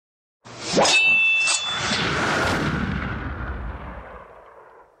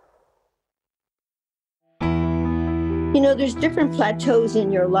You know, there's different plateaus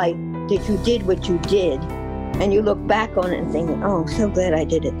in your life that you did what you did, and you look back on it and think, oh, I'm so glad I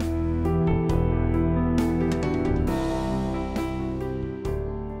did it.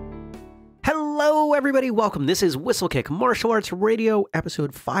 Hello, everybody. Welcome. This is Whistlekick Martial Arts Radio,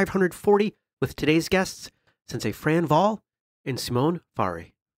 episode 540, with today's guests, Sensei Fran Vall and Simone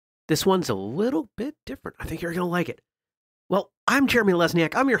Fary. This one's a little bit different. I think you're going to like it. Well, I'm Jeremy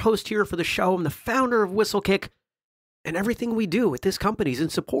Lesniak. I'm your host here for the show. I'm the founder of Whistlekick, and everything we do at this company is in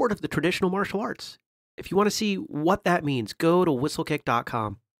support of the traditional martial arts. If you want to see what that means, go to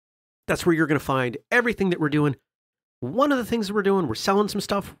whistlekick.com. That's where you're going to find everything that we're doing. One of the things that we're doing, we're selling some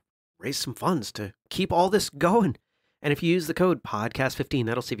stuff, raise some funds to keep all this going. And if you use the code podcast15,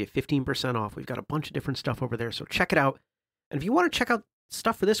 that'll save you 15% off. We've got a bunch of different stuff over there, so check it out. And if you want to check out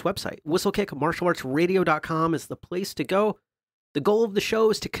stuff for this website, whistlekickmartialartsradio.com is the place to go. The goal of the show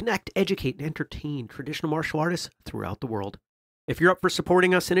is to connect, educate, and entertain traditional martial artists throughout the world. If you're up for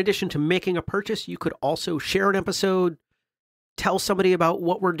supporting us, in addition to making a purchase, you could also share an episode, tell somebody about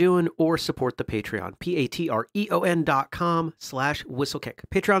what we're doing, or support the Patreon, patreon.com/whistlekick.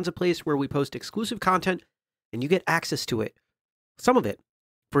 Patreon's a place where we post exclusive content, and you get access to it, some of it,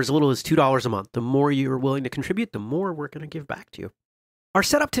 for as little as $2 a month. The more you're willing to contribute, the more we're going to give back to you. Our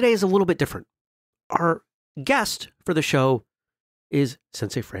setup today is a little bit different. Our guest for the show is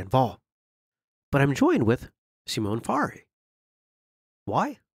Sensei Fran Vall, but I'm joined with Simone Fary.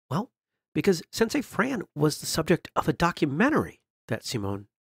 Why? Well, because Sensei Fran was the subject of a documentary that Simone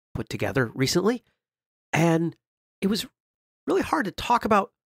put together recently, and it was really hard to talk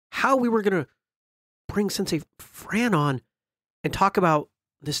about how we were going to bring Sensei Fran on and talk about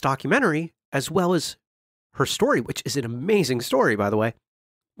this documentary as well as her story, which is an amazing story, by the way,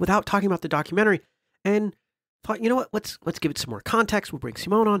 without talking about the documentary. And thought, you know what, let's give it some more context. We'll bring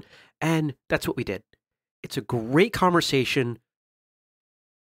Simone on, and that's what we did. It's a great conversation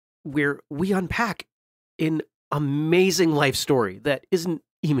where we unpack an amazing life story that isn't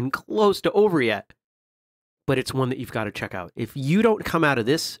even close to over yet, but it's one that you've got to check out. If you don't come out of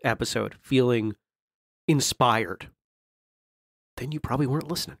this episode feeling inspired, then you probably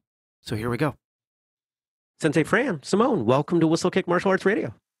weren't listening. So here we go. Sensei Fran, Simone, welcome to Whistlekick Martial Arts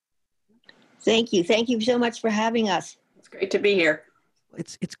Radio. Thank you. Thank you so much for having us. It's great to be here.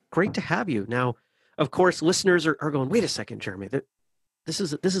 It's great to have you. Now, of course, listeners are going, wait a second, Jeremy. This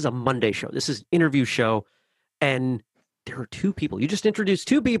is a Monday show. This is an interview show. And there are two people. You just introduced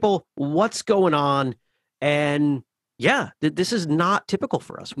two people. What's going on? And yeah, this is not typical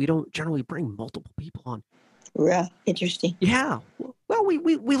for us. We don't generally bring multiple people on. Yeah, interesting. Yeah. Well,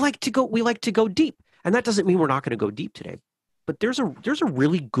 we like to go deep. And that doesn't mean we're not going to go deep today. But there's a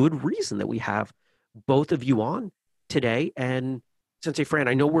really good reason that we have both of you on today. And Sensei Fran,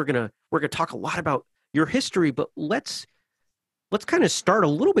 I know we're gonna talk a lot about your history, but let's kind of start a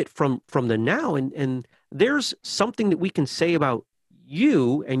little bit from the now. And there's something that we can say about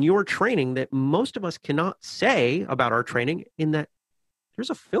you and your training that most of us cannot say about our training, in that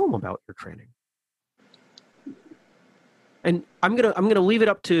there's a film about your training. And I'm gonna leave it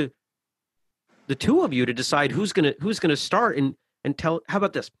up to the two of you to decide who's gonna start and tell. How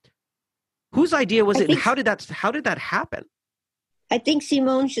about this? Whose idea was it, and how did that happen? I think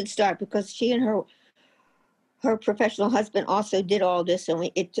Simone should start, because she and her professional husband also did all this, and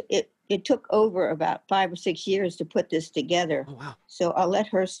it took over about 5 or 6 years to put this together. Oh, wow. So I'll let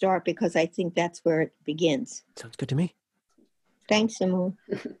her start, because I think that's where it begins. Sounds good to me. Thanks, Simone.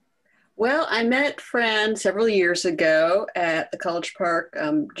 Well, I met Fran several years ago at the College Park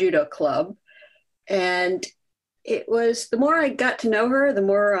Judo Club. And it was, the more I got to know her, the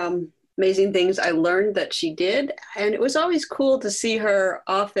more amazing things I learned that she did. And it was always cool to see her.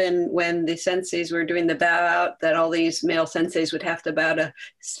 Often when the senseis were doing the bow out, that all these male senseis would have to bow to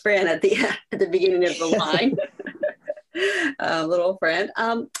Fran at the beginning of the line. Little Fran.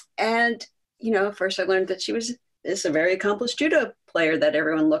 And, you know, first I learned that she was a very accomplished judo player that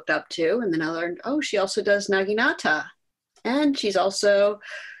everyone looked up to. And then I learned, oh, she also does Naginata. And she's also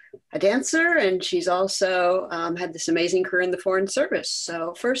a dancer, and she's also had this amazing career in the foreign service.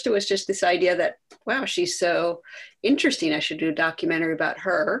 So first it was just this idea that, wow, she's so interesting, I should do a documentary about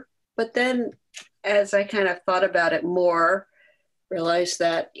her. But then as I kind of thought about it more, realized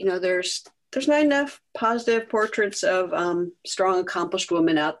that, you know, there's not enough positive portraits of strong, accomplished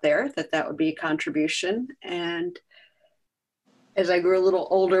women out there, that would be a contribution. And as I grew a little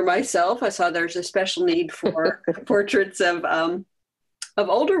older myself, I saw there's a special need for portraits of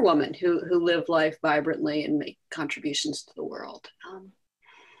older women who live life vibrantly and make contributions to the world.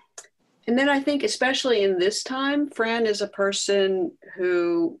 And then I think, especially in this time, Fran is a person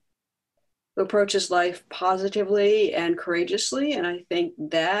who approaches life positively and courageously. And I think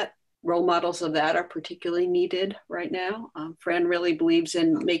that role models of that are particularly needed right now. Fran really believes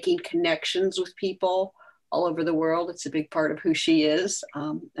in making connections with people all over the world. It's a big part of who she is,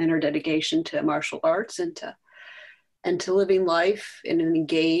 and her dedication to martial arts and to living life in an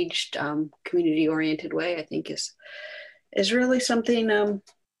engaged, community-oriented way, I think is really something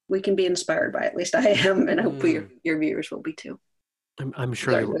we can be inspired by. At least I am, and I hope your viewers will be too. I'm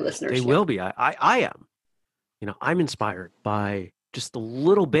sure they will be. I am. I'm inspired by just the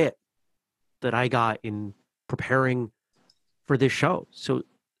little bit that I got in preparing for this show. So,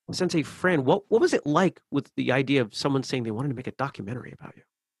 Sensei Fran, what was it like with the idea of someone saying they wanted to make a documentary about you?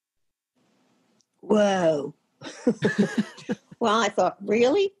 Whoa. Well, I thought,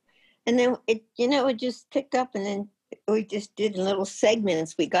 really? And then it just picked up, and then we just did little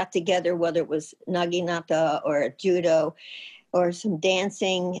segments. We got together, whether it was Naginata or Judo or some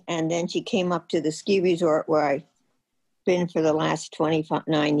dancing. And then she came up to the ski resort where I've been for the last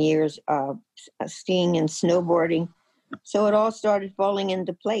 29 years, skiing and snowboarding. So it all started falling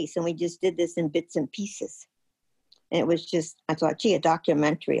into place. And we just did this in bits and pieces. And it was just, I thought, gee, a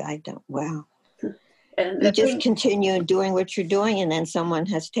documentary. Wow. And you just continue doing what you're doing, and then someone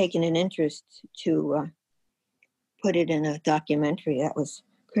has taken an interest to put it in a documentary. That was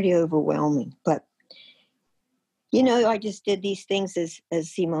pretty overwhelming. But, I just did these things, as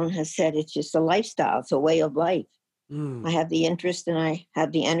Simone has said, it's just a lifestyle. It's a way of life. I have the interest, and I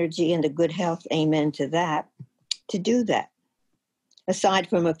have the energy and the good health, amen to that, to do that. Aside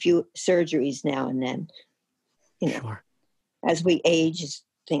from a few surgeries now and then, Sure. As we age, as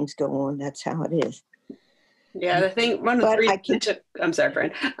things go on, that's how it is. Yeah, I think one of the reasons it took, I'm sorry,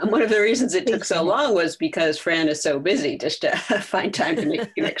 Fran. One of the reasons it took so long was because Fran is so busy just to find time to make a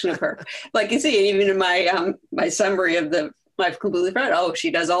connection with her. Like you see, even in my my summary of I've completely forgot. Oh,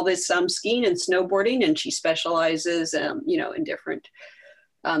 she does all this skiing and snowboarding, and she specializes, in different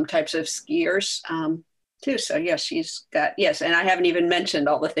types of skiers too. So yes, she's got and I haven't even mentioned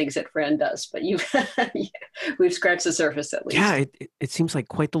all the things that Fran does, but we've scratched the surface at least. Yeah, it seems like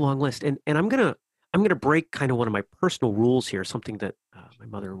quite the long list, and I'm gonna break kind of one of my personal rules here, something that my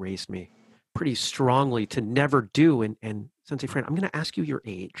mother raised me pretty strongly to never do. And Sensei Fran, I'm going to ask you your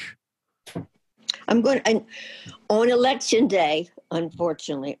age. On election day,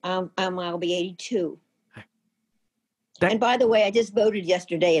 unfortunately, I'll be 82. And by the way, I just voted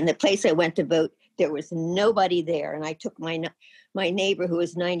yesterday, and the place I went to vote, there was nobody there, and I took my neighbor who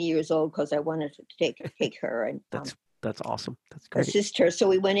is 90 years old because I wanted to take her. And That's awesome. That's great. Assist her. So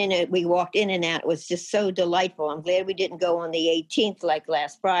we went in and we walked in and out. It was just so delightful. I'm glad we didn't go on the 18th like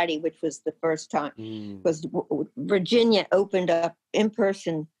last Friday, which was the first time. Because Virginia opened up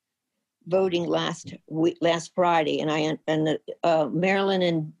in-person voting last Friday, and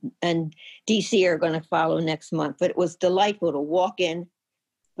Maryland and DC are going to follow next month. But it was delightful to walk in,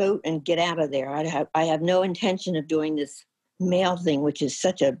 vote, and get out of there. I have no intention of doing this mail thing, which is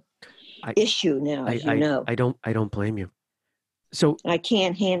such a issue now, as you know. I don't blame you. So I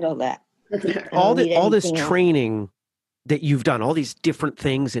can't handle that. all this training that you've done, all these different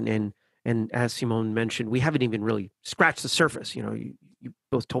things, and as Simone mentioned, we haven't even really scratched the surface. You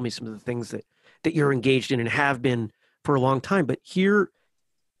both told me some of the things that you're engaged in and have been for a long time. But here,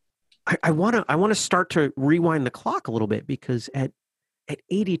 I want to start to rewind the clock a little bit, because at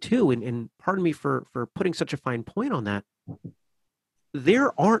 82, and pardon me for putting such a fine point on that,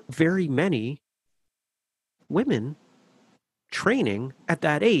 there aren't very many women training at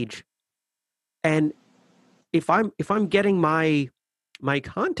that age. And if I'm getting my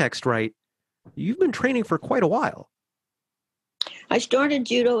context right, you've been training for quite a while. I started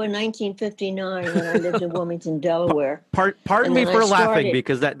judo in 1959 when I lived in Wilmington, Delaware. Pardon me for laughing,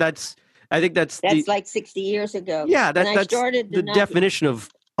 because that's like 60 years ago. Yeah, that's the definition of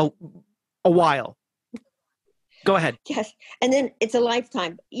a while. Go ahead. Yes, and then it's a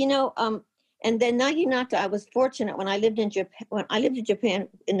lifetime. And then Naginata, I was fortunate when I lived in Japan. When I lived in Japan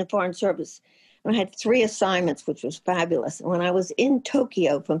in the Foreign Service, and I had 3 assignments, which was fabulous. And when I was in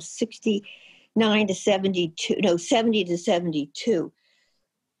Tokyo from 69 to 72, no, 70 to 72,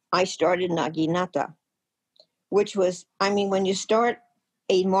 I started Naginata, which was, when you start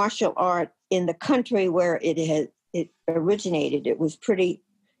a martial art in the country where it originated, it was pretty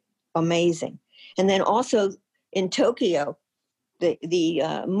amazing. And then also in Tokyo,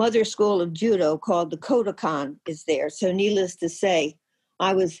 the mother school of judo called the Kotokan is there. So needless to say,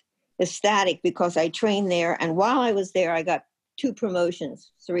 I was ecstatic because I trained there. And while I was there, I got 2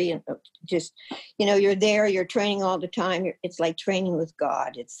 promotions, 3, and just, you're there, you're training all the time. It's like training with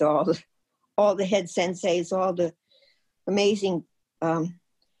God. It's all the head senseis, all the amazing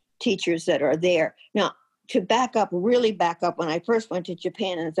teachers that are there. Now, to back up, really back up, when I first went to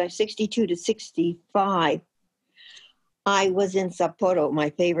Japan in 62 to 65, I was in Sapporo, my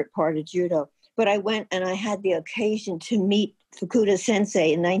favorite part of judo. But I went and I had the occasion to meet Fukuda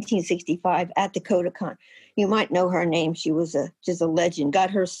Sensei in 1965 at the Kotokan. You might know her name. She was just a legend.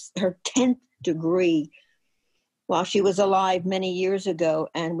 Got her 10th degree while she was alive many years ago,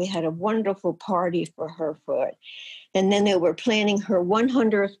 and we had a wonderful party for her for it. And then they were planning her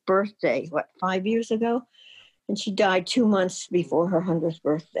 100th birthday, 5 years ago? And she died 2 months before her 100th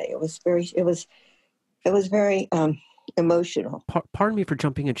birthday. It was very emotional. Pardon me for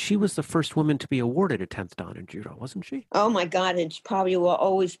jumping in. She was the first woman to be awarded a 10th Dan in judo, wasn't she? Oh my God, it probably will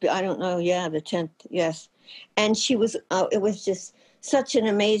always be. I don't know. Yeah, the 10th. Yes. And she was, it was just such an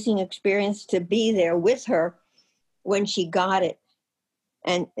amazing experience to be there with her when she got it.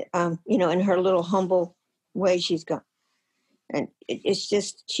 And, in her little humble way she's got. And it's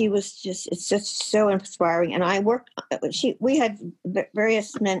just so inspiring. And I worked, we had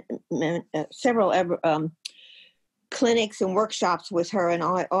various several clinics and workshops with her, and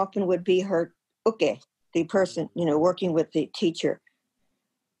I often would be her uke, the person, working with the teacher.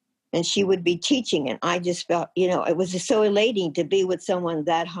 And she would be teaching, and I just felt, it was just so elating to be with someone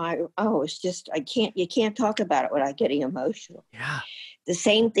that high. Oh, it's just, you can't talk about it without getting emotional. Yeah. The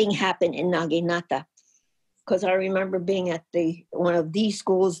same thing happened in Naginata, because I remember being at one of these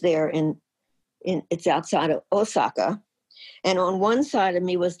schools there it's outside of Osaka. And on one side of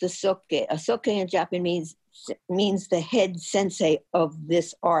me was the soke. A soke in Japanese means the head sensei of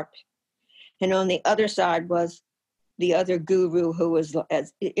this art. And on the other side was the other guru who was,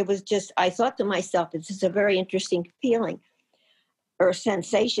 it was just, I thought to myself, this is a very interesting feeling or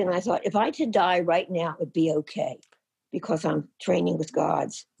sensation. I thought, if I had to die right now, it would be okay, because I'm training with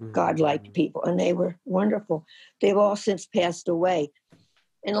godlike people. And they were wonderful. They've all since passed away.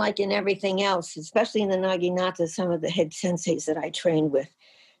 And like in everything else, especially in the Naginata, some of the head senseis that I trained with,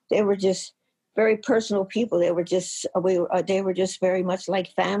 they were just very personal people. They were just very much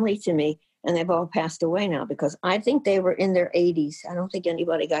like family to me. And they've all passed away now, because I think they were in their 80s. I don't think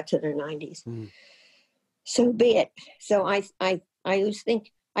anybody got to their 90s. So be it. So I always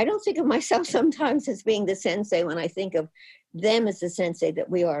think, I don't think of myself sometimes as being the sensei when I think of them as the sensei, that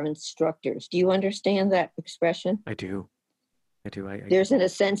we are instructors. Do you understand that expression? I do. There's a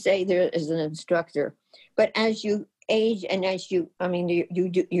sensei, there is an instructor. But as you age and as you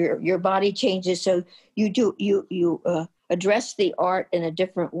do, your body changes, so you address the art in a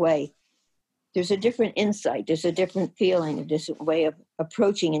different way. There's a different insight, there's a different feeling, a different way of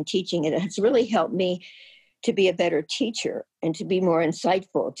approaching and teaching it. It's really helped me to be a better teacher and to be more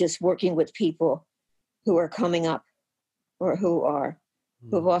insightful, just working with people who are coming up or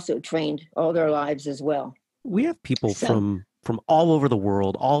who've also trained all their lives as well. We have people from all over the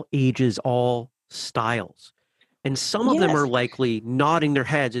world, all ages, all styles. And some of them are likely nodding their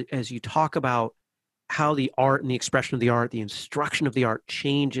heads as you talk about how the art and the expression of the art, the instruction of the art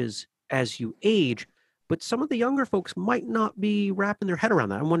changes as you age. But some of the younger folks might not be wrapping their head around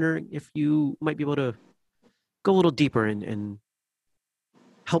that. I'm wondering if you might be able to go a little deeper and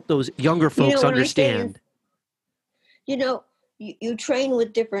help those younger folks understand. You train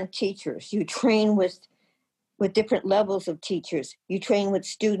with different teachers. You train with different levels of teachers. You train with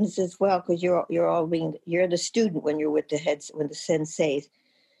students as well, because you're the student when you're with the senseis.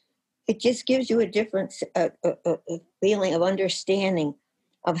 It just gives you a different a feeling of understanding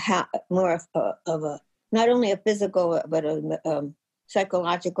of how more of a not only a physical but a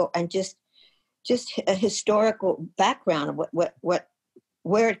psychological and just a historical background of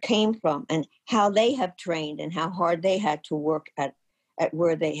where it came from and how they have trained and how hard they had to work at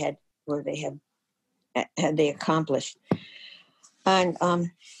where they accomplished. And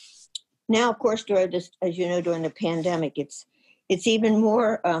now, of course, during the pandemic, it's even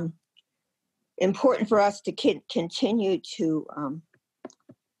more important for us to continue to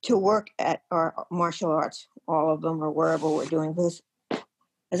work at our martial arts, all of them, or wherever we're doing this.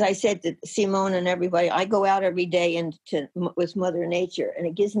 As I said to Simone and everybody, I go out every day with Mother Nature, and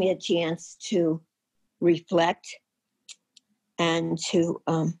it gives me a chance to reflect and to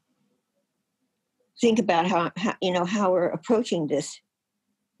think about how we're approaching this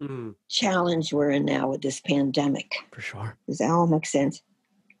challenge we're in now with this pandemic. For sure. Does that all make sense?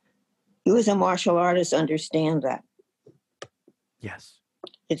 You as a martial artist understand that. Yes.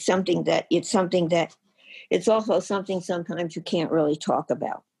 It's also something sometimes you can't really talk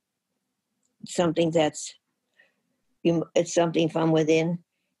about. It's something it's something from within.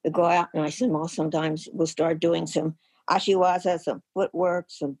 You go out and sometimes we'll start doing some ashiwaza, some footwork,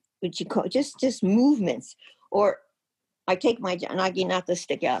 some uchiko, just movements. Or I take my Naginata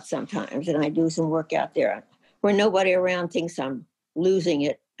stick out sometimes, and I do some work out there where nobody around thinks I'm losing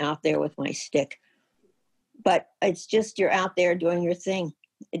it out there with my stick. But it's just you're out there doing your thing.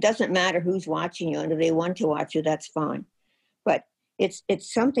 It doesn't matter who's watching you, and if they want to watch you, that's fine. But it's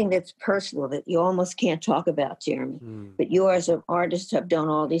something that's personal that you almost can't talk about, Jeremy. But you as an artist have done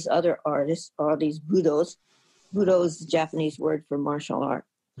all these other artists, all these budos. Budo is the Japanese word for martial art.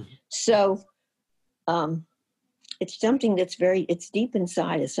 So it's something that's it's deep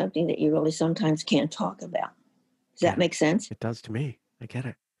inside. It's something that you really sometimes can't talk about. Does that make sense? It does to me. I get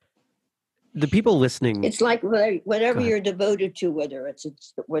it. The people listening. It's like whatever you're devoted to, whether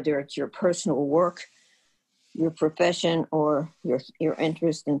it's your personal work, your profession, or your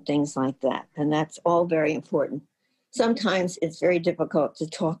interest in things like that. And that's all very important. Sometimes it's very difficult to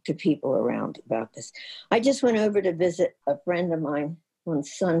talk to people around about this. I just went over to visit a friend of mine on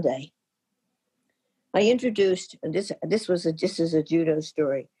Sunday. I introduced, this is a judo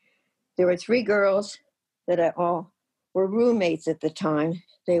story. There were 3 girls that all were roommates at the time.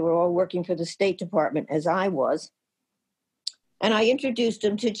 They were all working for the State Department, as I was. And I introduced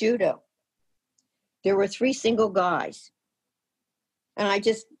them to judo. There were 3 single guys. And I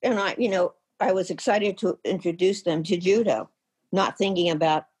was excited to introduce them to judo, not thinking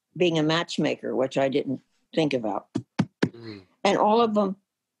about being a matchmaker, which I didn't think about. And all of them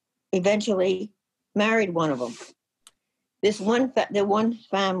eventually married one of them. The one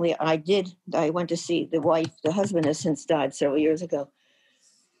family I went to see, the wife, the husband has since died several years ago.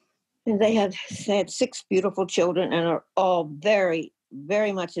 And they had 6 beautiful children and are all very,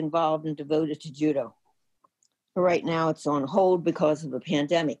 very much involved and devoted to judo. Right now it's on hold because of the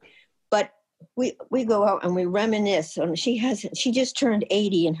pandemic. But we go out and we reminisce. And she just turned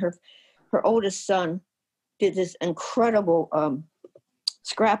 80, and her oldest son did this incredible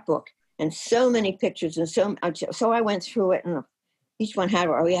scrapbook and so many pictures, and so I went through it, and each one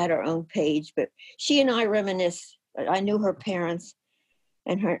we had our own page. But she and I reminisce. I knew her parents,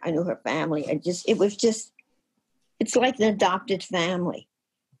 and I knew her family, and it's like an adopted family.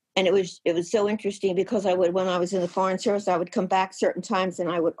 And it was so interesting because when I was in the Foreign Service, I would come back certain times,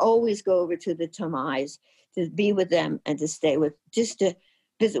 and I would always go over to the Tamais to be with them and to to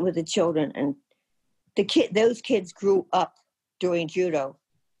visit with the children. And those kids grew up doing judo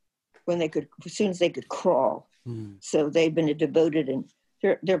as soon as they could crawl. So they've been devoted, and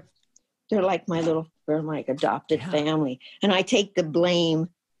they're like they're like adopted family. And I take the blame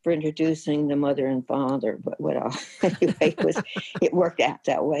for introducing the mother and father, but anyway, it worked out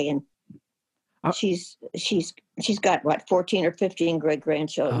that way. And she's got 14 or 15 great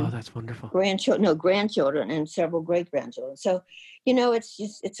grandchildren. Oh, that's wonderful. Grandchildren and several great grandchildren. So,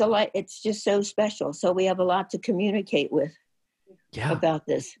 it's just so special. So we have a lot to communicate with about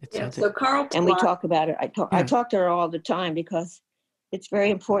this. So Carl, and we talk about it. I talk to her all the time because it's very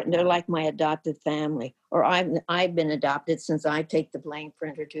important. They're like my adopted family, or I've been adopted, since I take the blame for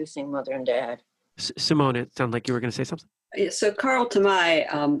introducing mother and dad. Simone, it sounded like you were going to say something. So Carl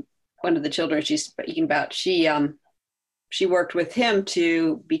Tamai, one of the children she's speaking about, she worked with him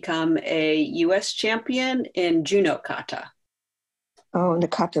to become a U.S. champion in Judo kata. Oh, in the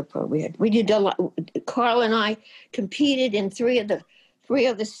kata pro, we did a lot. Carl and I competed in 3 of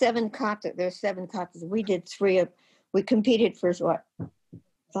the 7 kata. There's 7 katas. We did 3 we competed for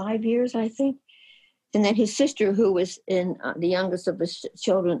 5 years, I think. And then his sister, who was the youngest of the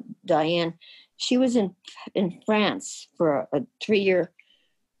children, Diane, she was in France for a 3-year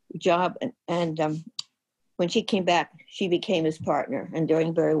job. And when she came back, she became his partner and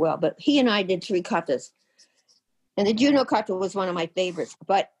doing very well. But he and I did 3 katas. And the judo kata was one of my favorites.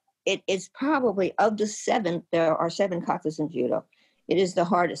 But it is probably, of the 7, there are 7 katas in judo. It is the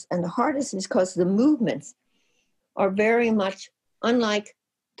hardest. And the hardest is because the movements are very much unlike,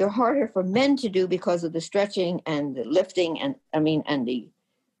 they're harder for men to do because of the stretching and the lifting and the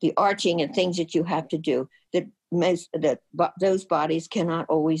arching and things that you have to do that those bodies cannot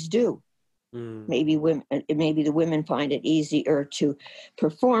always do. Maybe the women find it easier to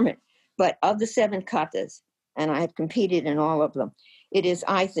perform it. But of the 7 katas, and I have competed in all of them, it is,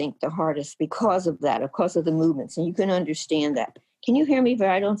 I think, the hardest because of that, because of the movements. And you can understand that. Can you hear me? But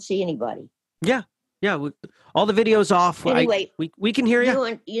I don't see anybody. Yeah. All the videos off. Anyway, we can hear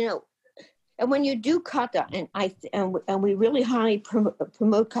you. And when you do kata, and we really highly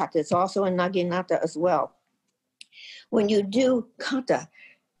promote kata. It's also in Naginata as well. When you do kata,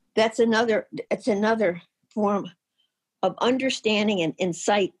 it's another form of understanding and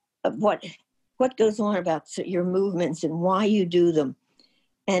insight of what goes on about your movements and why you do them.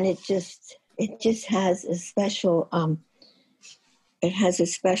 And it just has a special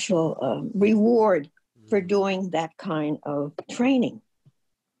reward for doing that kind of training.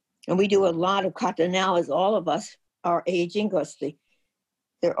 And we do a lot of kata now, as all of us are aging, because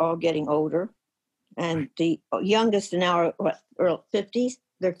they're all getting older. And the youngest now are early 50s.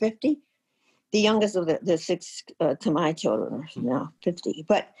 They're 50. The youngest of the six to my children are now 50.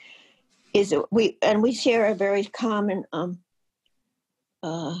 But we share a very common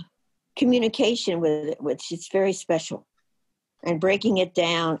communication with it, which is very special, and breaking it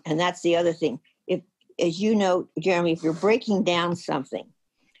down. And that's the other thing. If, as you know, Jeremy, if you're breaking down something,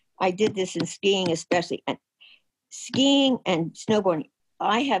 I did this in skiing, especially, and skiing and snowboarding.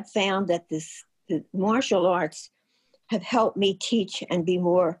 I have found that the martial arts have helped me teach and be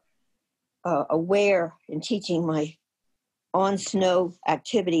more aware in teaching my on snow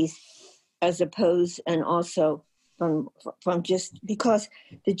activities, as opposed, and also from just because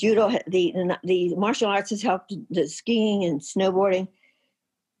the judo, the martial arts has helped the skiing and snowboarding,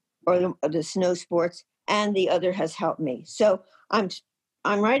 or the snow sports, and the other has helped me. So I'm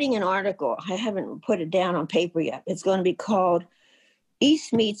writing an article. I haven't put it down on paper yet. It's going to be called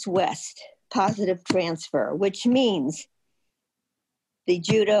East Meets West, Positive Transfer, which means the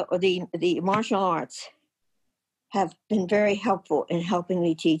judo or the martial arts have been very helpful in helping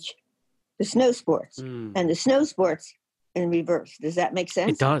me teach the snow sports, and the snow sports in reverse. Does that make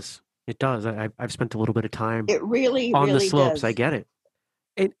sense? It does. It does. I've spent a little bit of time. It really, on really the slopes. does. I get it.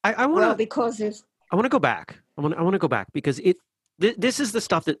 And I want well, because there's. I want to go back. I want to go back because this is the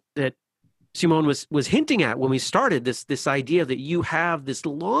stuff that Simone was hinting at when we started this idea that you have this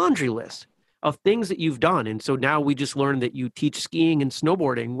laundry list of things that you've done, and so now we just learned that you teach skiing and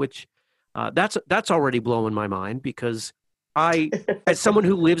snowboarding, which that's already blowing my mind because I, as someone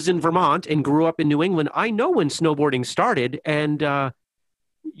who lives in Vermont and grew up in New England, I know when snowboarding started, and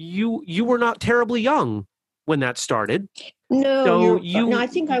you were not terribly young when that started. No, so no, I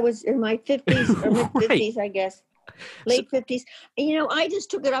think I was in my 50s or mid-50s, right. I guess. Late 50s. I just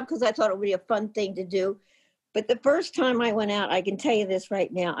took it up because I thought it would be a fun thing to do. But the first time I went out, I can tell you this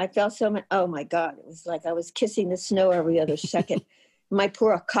right now, I felt oh my God, it was like I was kissing the snow every other second. My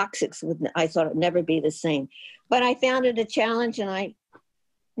poor coccyx, I thought it would never be the same. But I found it a challenge, and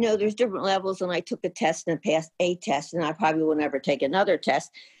there's different levels, and I took a test and passed a test, and I probably will never take another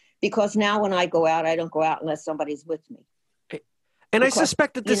test, because now when I go out, I don't go out unless somebody's with me. And because, I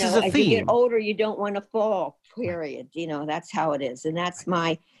suspect that this is a theme. As you get older, you don't want to fall, period. That's how it is. And that's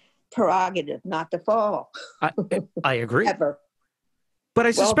my prerogative, not to fall. I agree. Ever. But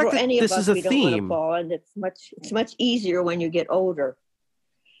I suspect that this is a theme. Don't want to fall, and it's much easier when you get older.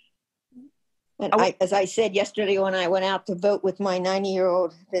 And as I said yesterday when I went out to vote with my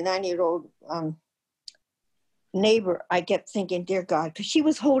 90-year-old neighbor, I kept thinking, dear God, because she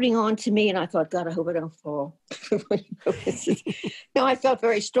was holding on to me, and I thought, God, I hope I don't fall. No, I felt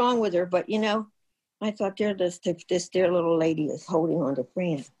very strong with her, but I thought, this dear little lady is holding on to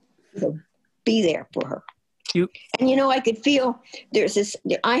Fran, so be there for her. And I could feel there's this.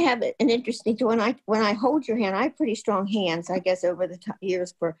 I have an interesting. When I hold your hand, I have pretty strong hands, I guess, over the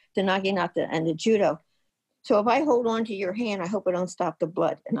years for the Naginata and the Judo. So if I hold on to your hand, I hope I don't stop the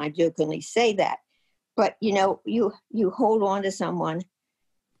blood. And I jokingly say that. But, you hold on to someone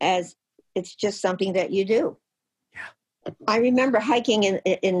as it's just something that you do. Yeah. I remember hiking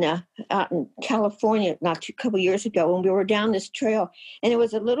out in California a couple of years ago when we were down this trail, and it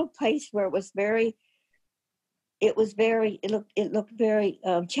was a little place where it looked very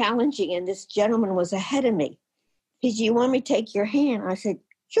challenging, and this gentleman was ahead of me. He said, "You want me to take your hand?" I said,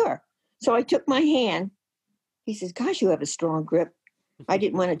 "Sure." So I took my hand. He says, "Gosh, you have a strong grip." I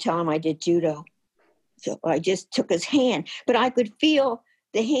didn't want to tell him I did judo. So I just took his hand, but I could feel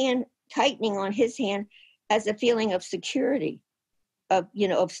the hand tightening on his hand as a feeling of security,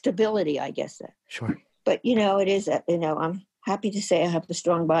 of stability, I guess. Sure. But it is, I'm happy to say I have a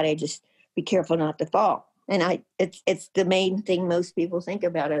strong body. I just be careful not to fall. And it's the main thing most people think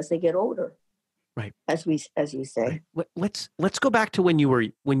about as they get older. Right. As you say. Right. Let's go back to when you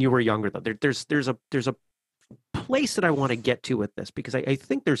were younger though. There's a place that I want to get to with this, because I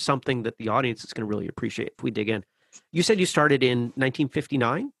think there's something that the audience is going to really appreciate if we dig in. You said you started in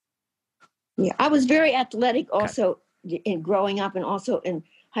 1959? Yeah, I was very athletic also in growing up, and also in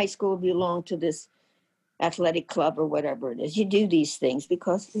high school belonged to this athletic club or whatever it is. You do these things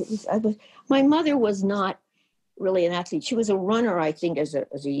because my mother was not really an athlete. She was a runner, I think, as a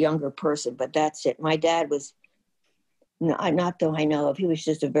younger person, but that's it. My dad was not though I know of. He was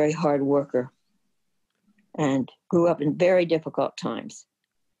just a very hard worker and grew up in very difficult times.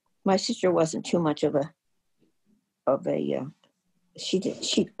 My sister wasn't too much of a I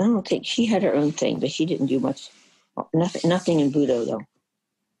don't think she had her own thing, but she didn't do much, nothing in Judo though.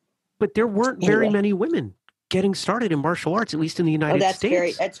 But there weren't very many women getting started in martial arts, at least in the United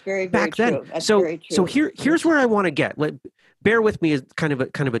States. That's very back then. true. That's so very true. here's where I want to get. Bear with me, as kind of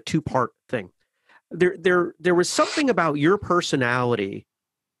a two-part thing. There was something about your personality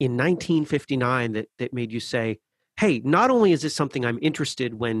in 1959 that made you say, hey, not only is this something I'm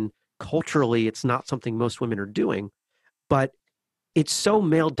interested when culturally it's not something most women are doing, but it's so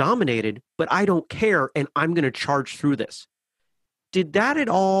male dominated, but I don't care and I'm going to charge through this. Did that at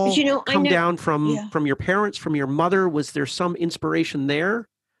all come down from your parents, from your mother? Was there some inspiration there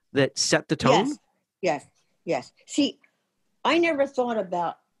that set the tone? Yes. See, I never thought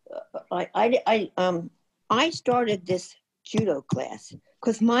about, I started this judo class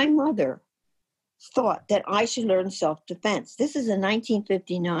because my mother thought that I should learn self-defense. This is in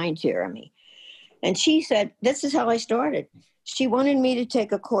 1959, Jeremy. And she said, this is how I started. She wanted me to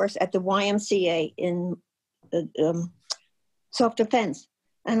take a course at the YMCA in self-defense.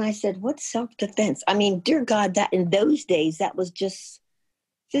 And I said, what's self-defense? I mean, dear God, that in those days, that was just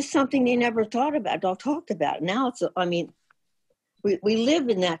something they never thought about or talked about. Now it's, we live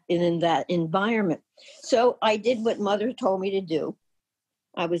in that environment. So I did what mother told me to do.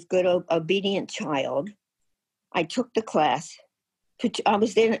 I was good, obedient child. I took the class. I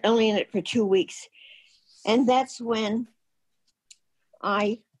was there only in it for 2 weeks. And that's when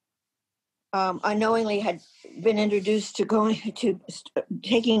I unknowingly had been introduced to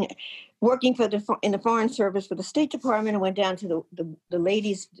working in the Foreign Service for the State Department, and went down to the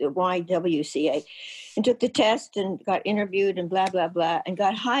ladies' YWCA and took the test and got interviewed and blah, blah, blah, and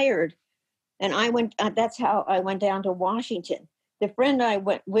got hired. And that's how I went down to Washington. The friend I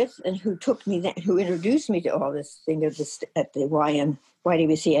went with and who introduced me to all this thing at the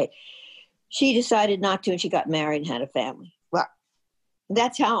YWCA, she decided not to, and she got married and had a family. Well,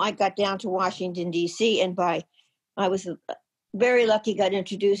 that's how I got down to Washington, D.C. And I was very lucky, got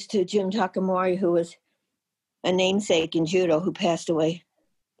introduced to Jim Takamori, who was a namesake in judo, who passed away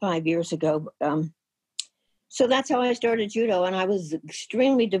 5 years ago. So that's how I started judo, and I was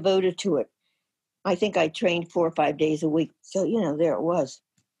extremely devoted to it. I think I trained 4 or 5 days a week. So, there it was.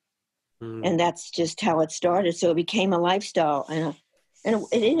 And that's just how it started. So it became a lifestyle, and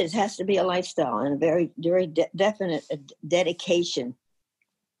it has to be a lifestyle and a very, very definite dedication.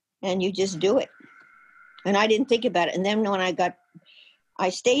 And you just do it. And I didn't think about it. And then when I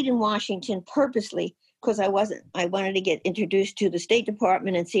stayed in Washington purposely because I wanted to get introduced to the State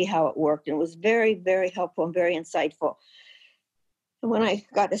Department and see how it worked. And it was very, very helpful and very insightful. And when I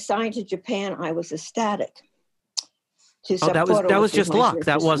got assigned to Japan, I was ecstatic. That was just luck.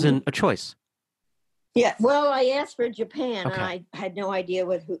 That wasn't a choice. Yeah. Well, I asked for Japan, and I had no idea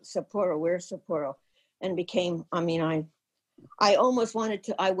where's Sapporo, and became, I almost wanted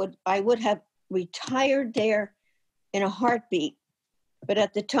to, I would have retired there in a heartbeat. But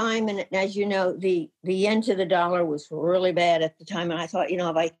at the time, and as you know, the yen to the dollar was really bad at the time. And I thought, if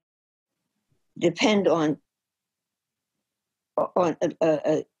I depend on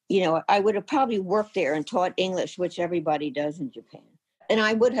I would have probably worked there and taught English, which everybody does in Japan. And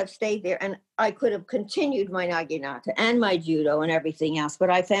I would have stayed there, and I could have continued my Naginata and my judo and everything else. But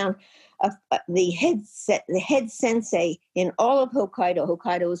I found the head sensei in all of Hokkaido.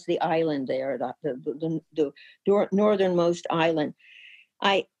 Hokkaido is the island there, the northernmost island.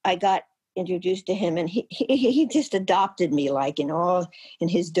 I got introduced to him, and he just adopted me, like in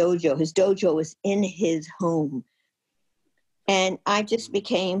his dojo. His dojo was in his home. And I just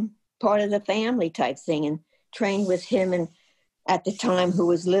became part of the family type thing and trained with him. And at the time, who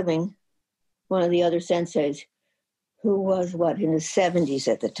was living, one of the other senseis, who was in his 70s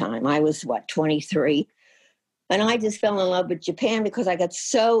at the time. I was 23. And I just fell in love with Japan because I got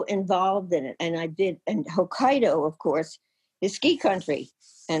so involved in it. And I did. And Hokkaido, of course, is ski country.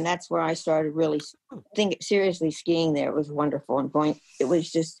 And that's where I started really seriously skiing there. It was wonderful. And it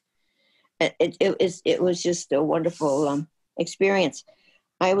was just a wonderful experience.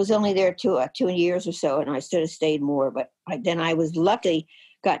 I was only there 2 years or so, and I should have stayed more. But then I was lucky,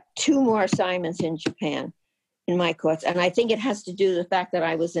 got 2 more assignments in Japan in my course. And I think it has to do with the fact that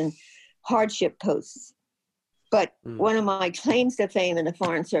I was in hardship posts. But one of my claims to fame in the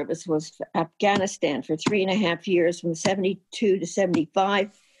Foreign Service was Afghanistan for 3.5 years, from 72 to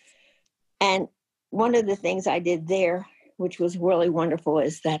 75. And one of the things I did there, which was really wonderful,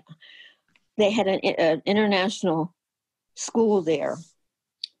 is that they had an international school there.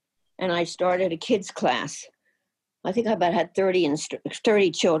 And I started a kids class. I think I about had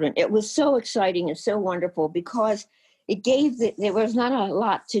 30 children. It was so exciting and so wonderful because there was not a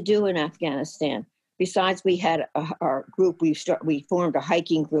lot to do in Afghanistan. Besides, we had our group. We formed a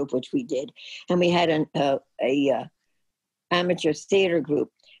hiking group, which we did, and we had an amateur theater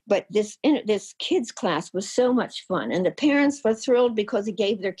group. But this kids class was so much fun. And the parents were thrilled because it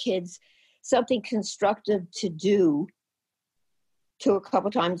gave their kids something constructive to do a couple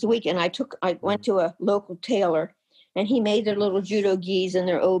times a week. And I went to a local tailor, and he made their little judo gis and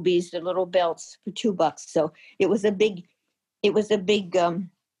their obis, their little belts, for $2. So it was a big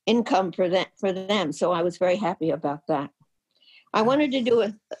income for them. So I was very happy about that. I wanted to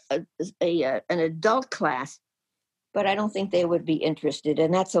do an adult class, but I don't think they would be interested.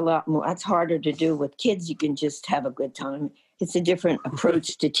 And that's a lot more. That's harder to do with kids. You can just have a good time. It's a different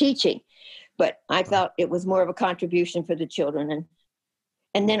approach to teaching. But I thought it was more of a contribution for the children.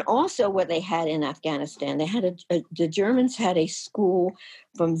 And then also what they had in Afghanistan, they had the Germans had a school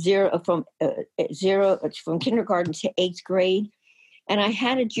from kindergarten to 8th grade. And I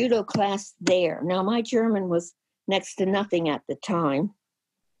had a judo class there. Now, my German was next to nothing at the time.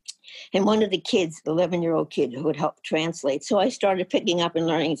 And one of the kids, the 11-year-old kid, who would help translate. So I started picking up and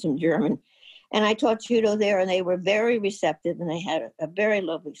learning some German. And I taught judo there, and they were very receptive, and they had a very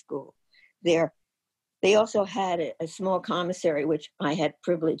lovely school there. They also had a small commissary, which I had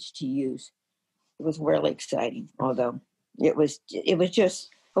privilege to use. It was really exciting, although it was just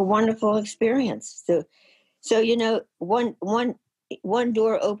a wonderful experience. So you know, one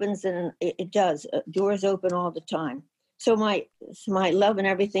door opens, and it does. Doors open all the time. So my love and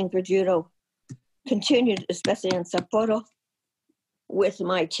everything for judo continued, especially in Sapporo, with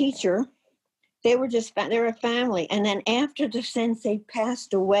my teacher. They were a family. And then after the sensei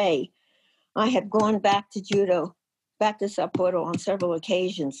passed away, I had gone back to judo, back to Sapporo on several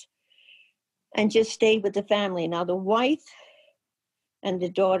occasions, and just stayed with the family. Now the wife and the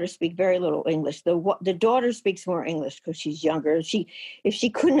daughter speak very little English. The daughter speaks more English because she's younger. If she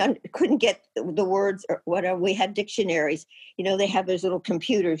couldn't get the words or whatever, we had dictionaries. You know, they have those little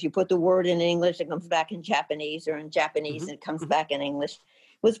computers. You put the word in English, it comes back in Japanese, or in Japanese, and it comes back in English.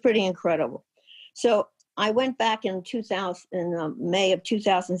 It was pretty incredible. So I went back in May of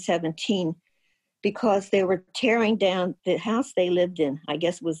 2017 because they were tearing down the house they lived in. I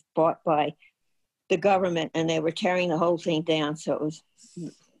guess was bought by the government, and they were tearing the whole thing down. So it was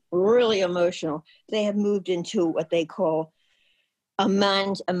really emotional. They have moved into what they call a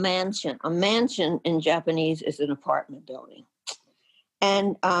mansion. A mansion in Japanese is an apartment building.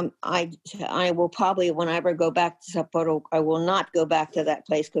 And I will probably, when I ever go back to Sapporo, I will not go back to that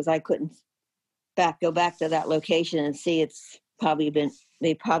place because I couldn't go back to that location and see.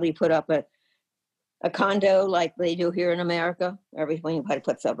 They probably put up a condo like they do here in America. Everybody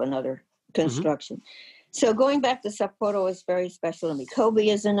puts up another construction. Mm-hmm. So going back to Sapporo is very special to me. Kobe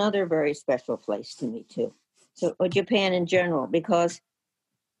is another very special place to me too. So Japan in general, because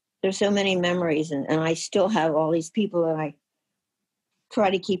there's so many memories, and I still have all these people that I try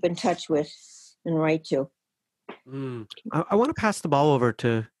to keep in touch with and write to. I want to pass the ball over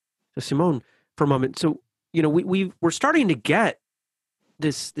to Simone for a moment. So, you know, we're starting to get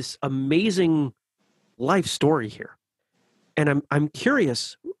this amazing life story here. And I'm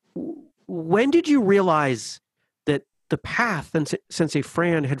curious, when did you realize that the path that Sensei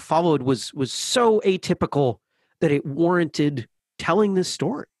Fran had followed was so atypical that it warranted telling this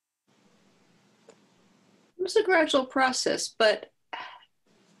story? It was a gradual process, but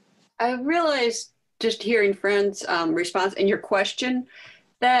I realized, just hearing Fran's response and your question,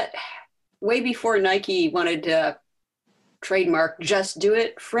 that way before Nike wanted to trademark "Just Do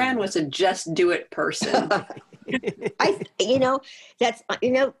It," Fran was a "Just Do It" person.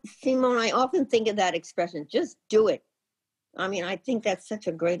 Simone, I often think of that expression, "just do it." I mean, I think that's such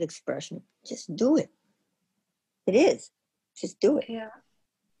a great expression. Just do it. It is. Just do it. Yeah.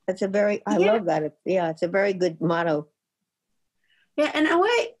 That's I love that. It's a very good motto. Yeah. And in a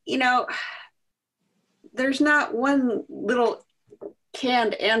way, there's not one little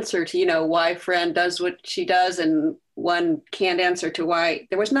canned answer to, why Fran does what she does, and one canned answer to why.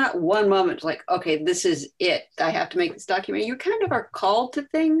 There was not one moment like, okay, this is it. I have to make this documentary. You kind of are called to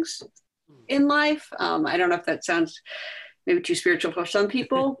things in life. I don't know if that sounds maybe too spiritual for some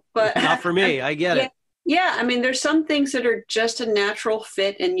people, but not for me. I get it. Yeah. I mean, there's some things that are just a natural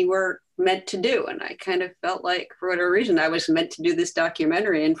fit and you were meant to do. And I kind of felt like, for whatever reason, I was meant to do this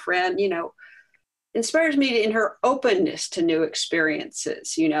documentary. And Fran, inspires me in her openness to new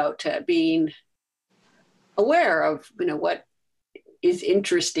experiences, to being aware of, what is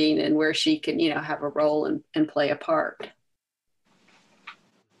interesting and where she can, have a role and play a part.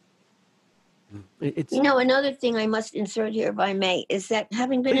 Another thing I must insert here, if I may, is that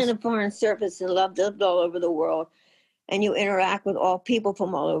having been in the Foreign Service and lived all over the world, and you interact with all people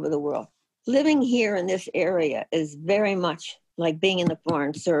from all over the world, living here in this area is very much like being in the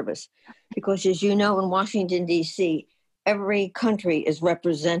Foreign Service. Because as you know, in Washington, D.C., every country is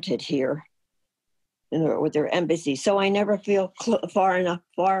represented here with their embassy. So I never feel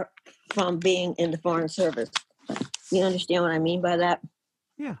far from being in the Foreign Service. You understand what I mean by that?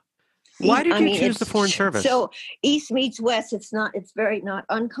 Yeah. Why did you choose the Foreign Service? So East meets West. It's very not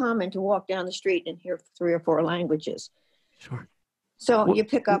uncommon to walk down the street and hear 3 or 4 languages. Sure. So you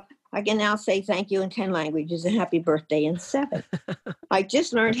pick up, I can now say thank you in 10 languages and happy birthday in 7. I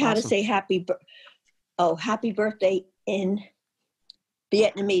just learned how to say happy birthday in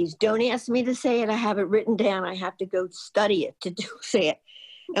Vietnamese. Don't ask me to say it. I have it written down. I have to go study it to say it.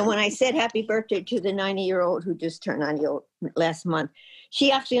 And when I said happy birthday to the 90-year-old who just turned 90 last month,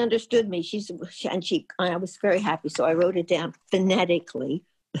 she actually understood me. I was very happy. So I wrote it down phonetically.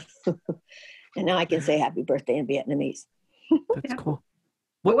 And now I can say happy birthday in Vietnamese. That's cool.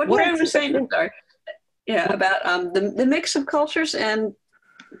 What Fran was saying, I'm sorry. Yeah, about the mix of cultures and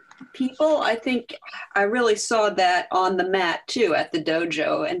people. I think I really saw that on the mat too at the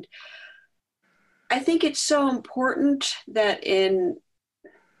dojo. And I think it's so important that in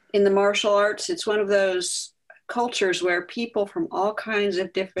the martial arts, it's one of those cultures where people from all kinds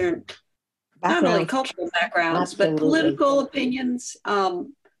of different, not only cultural backgrounds, but political opinions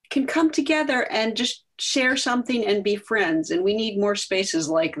can come together and just share something and be friends. And we need more spaces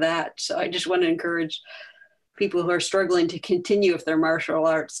like that. So I just want to encourage people who are struggling to continue with their martial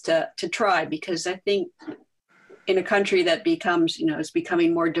arts to try, because I think in a country that becomes, is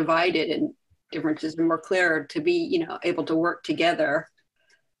becoming more divided and differences are more clear, to be, able to work together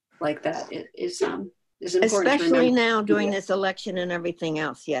like that is important. Especially now during this election and everything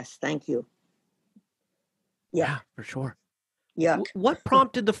else. Yes, thank you. Yeah, for sure. Yeah. What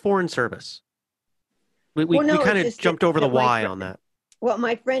prompted the Foreign Service? We kind of jumped over the why on that. Well,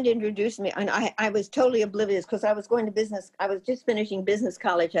 my friend introduced me, and I was totally oblivious because I was going to business. I was just finishing business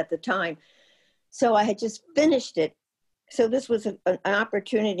college at the time. So I had just finished it. So this was an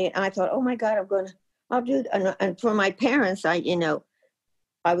opportunity. And I thought, oh my God, I'll do, and for my parents, I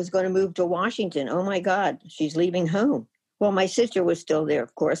was going to move to Washington. Oh my God, she's leaving home. Well, my sister was still there,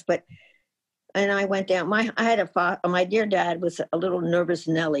 of course, and I went down. My dear dad was a little nervous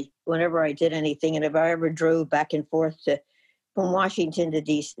Nelly whenever I did anything. And if I ever drove back and forth from Washington to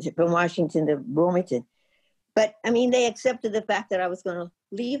Wilmington. But I mean, they accepted the fact that I was going to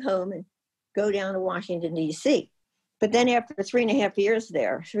leave home and go down to Washington, D.C. But then after 3 years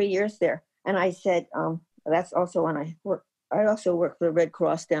there, and I said, that's also when I worked. I also worked for the Red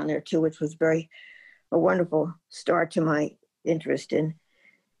Cross down there too, which was a wonderful start to my interest in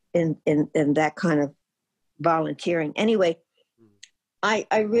that kind of volunteering. Anyway,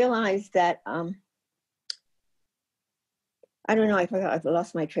 I realized that I don't know. I've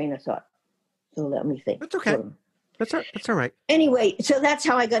lost my train of thought. So let me think. That's okay. That's all right. Anyway, so that's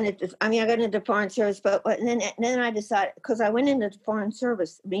how I got into. I got into Foreign Service, but then I decided, because I went into the Foreign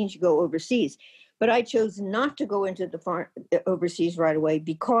Service, it means you go overseas. But I chose not to go into the overseas right away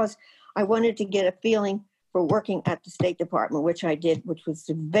because I wanted to get a feeling for working at the State Department, which I did, which was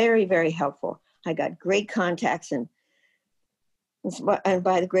very, very helpful. I got great contacts, and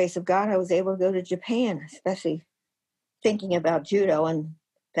by the grace of God, I was able to go to Japan, especially thinking about judo, and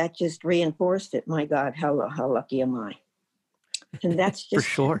that just reinforced it. My God, how lucky am I? And that's just,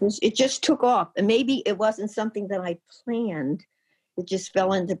 for sure. It just took off. And maybe it wasn't something that I planned. It just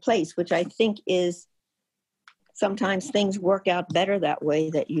fell into place, which I think is sometimes things work out better that way,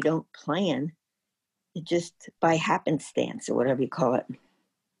 that you don't plan. It just by happenstance or whatever you call it.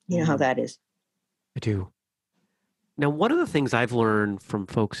 You know how that is. I do. Now, one of the things I've learned from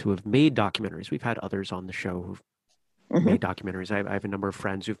folks who have made documentaries, we've had others on the show who've made documentaries. I have a number of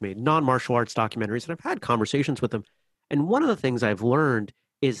friends who've made non-martial arts documentaries, and I've had conversations with them. And one of the things I've learned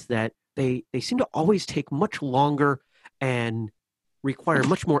is that they seem to always take much longer and require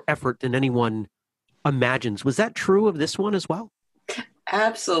much more effort than anyone imagines. Was that true of this one as well?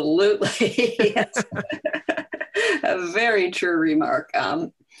 Absolutely. Yes. A very true remark.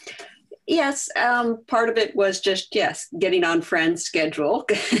 Yes, part of it was just, getting on Fran's schedule,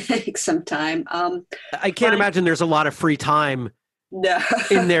 take some time. I can't imagine there's a lot of free time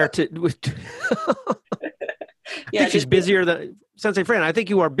in there I think she's busier than Sensei Fran. I think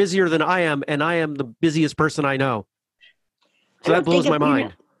you are busier than I am, and I am the busiest person I know. So that blows my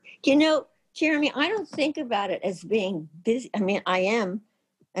mind. Jeremy, I don't think about it as being busy. I am,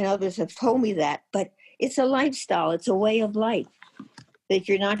 and others have told me that, but it's a lifestyle. It's a way of life. That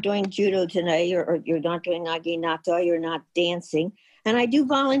you're not doing judo today, or you're not doing naginata, you're not dancing. And I do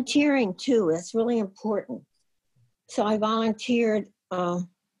volunteering too. That's really important. So I volunteered a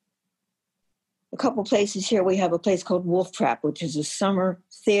couple places here. We have a place called Wolf Trap, which is a summer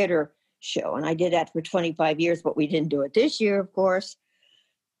theater show. And I did that for 25 years, but we didn't do it this year, of course.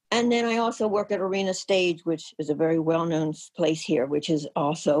 And then I also work at Arena Stage, which is a very well-known place here, which is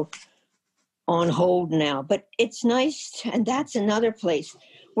also on hold now. But it's nice, and that's another place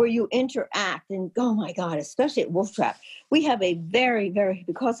where you interact. And oh my God, especially at Wolf Trap, we have a very, very,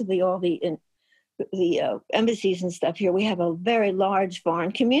 because of all the embassies and stuff here, we have a very large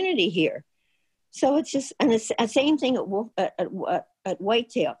foreign community here. So it's just, and it's the same thing at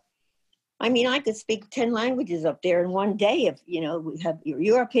Whitetail. I mean, I could speak 10 languages up there in one day. If we have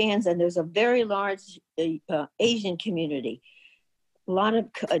Europeans, and there's a very large Asian community. A lot of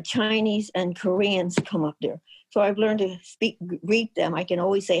Chinese and Koreans come up there. So I've learned to greet them. I can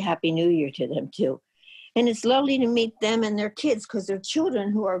always say Happy New Year to them too. And it's lovely to meet them and their kids, because their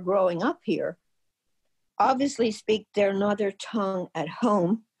children who are growing up here obviously speak their mother tongue at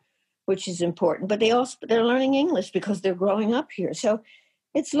home, which is important, but they're learning English because they're growing up here. So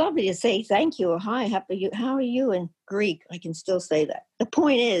it's lovely to say thank you or hi, how are you in Greek? I can still say that. The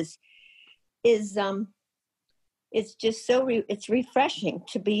point is it's just it's refreshing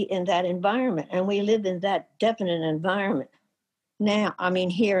to be in that environment. And we live in that definite environment now, I mean,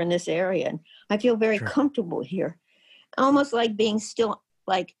 here in this area. And I feel very comfortable here, almost like being still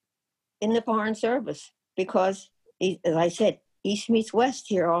like in the Foreign Service, because, as I said, East meets West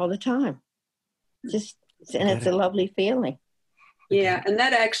here all the time. And it's a lovely feeling. Yeah, and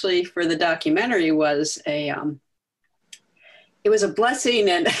that actually for the documentary was it was a blessing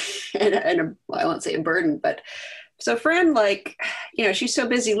and well, I won't say a burden, but so Fran, she's so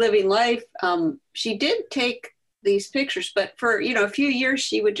busy living life. She did take these pictures, but for a few years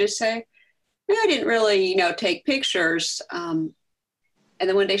she would just say, "No, I didn't really take pictures." And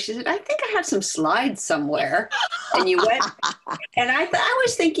then one day she said, "I think I have some slides somewhere." And you went, and I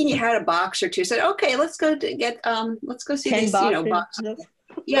was thinking you had a box or two. Said, "Okay, let's go see these, boxes."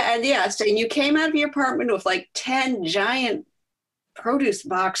 Yeah, So and you came out of your apartment with like 10 giant produce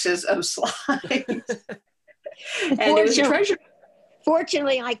boxes of slides, and it was a treasure.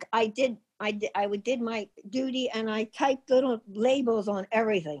 Fortunately, I did my duty, and I typed little labels on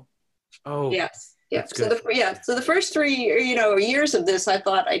everything. Oh, yes. Yeah. So the first 3 years of this, I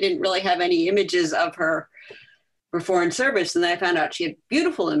thought I didn't really have any images of her for Foreign Service, and then I found out she had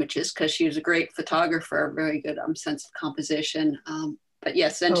beautiful images because she was a great photographer, very good sense of composition. But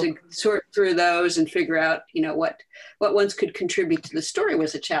yes, then to sort through those and figure out what ones could contribute to the story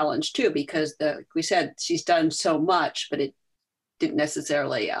was a challenge too, because we said she's done so much, but it didn't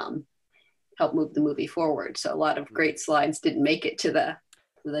necessarily help move the movie forward. So a lot of great slides didn't make it to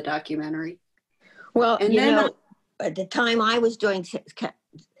the documentary. Well, at the time I was doing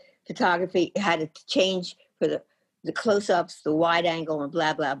photography, it had to change for the close-ups, the wide angle, and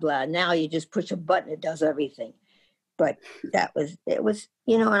blah, blah, blah. Now you just push a button, it does everything. But it was,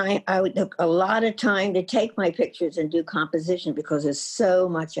 and I would took a lot of time to take my pictures and do composition because there's so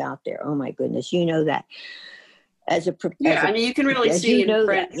much out there. Oh my goodness, you know that. You can really see in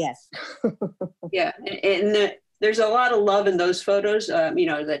Fran. Yes. Yeah, and there's a lot of love in those photos.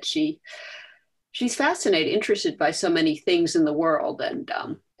 That she's fascinated, interested by so many things in the world, and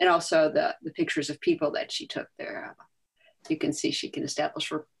also the pictures of people that she took there. You can see she can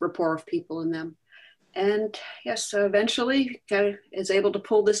establish rapport of people in them. And yes, so eventually is able to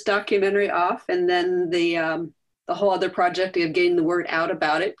pull this documentary off, and then the whole other project of getting the word out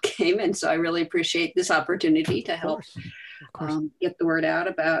about it came, and so I really appreciate this opportunity to help get the word out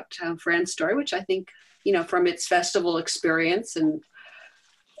about Fran's story, which I think from its festival experience and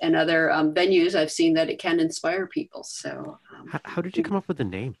other venues, I've seen that it can inspire people. So, how did you come up with the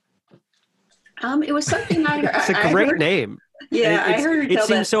name? It was something I heard. It's a great name. Yeah, I heard her it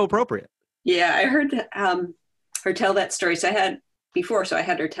seems so appropriate. Yeah, I heard her tell that story. So I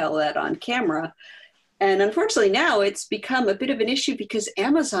had her tell that on camera. And unfortunately now it's become a bit of an issue because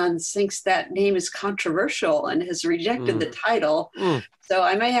Amazon thinks that name is controversial and has rejected the title. So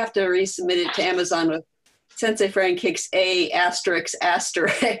I may have to resubmit it to Amazon with Sensei Fran Kicks A*****.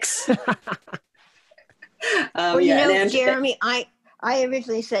 Jeremy, I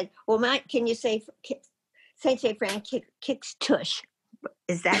originally said, well, Matt, can you say Sensei Fran Kicks Tush?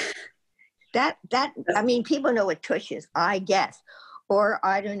 Is that I mean, people know what tush is, I guess, or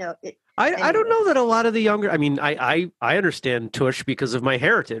I don't know. I don't know that a lot of the younger. I mean, I understand tush because of my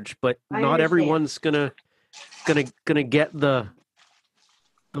heritage, but not everyone's gonna get the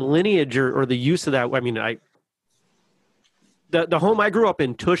lineage or the use of that. I mean, the home I grew up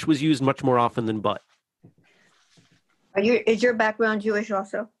in, tush was used much more often than butt. Is your background Jewish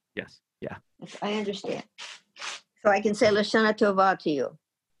also? Yes. Yeah. I understand. So I can say Lashana Tova to you.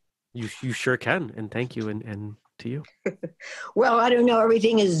 You sure can, and thank you, and to you. Well, I don't know.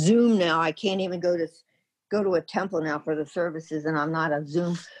 Everything is Zoom now. I can't even go to a temple now for the services, and I'm not a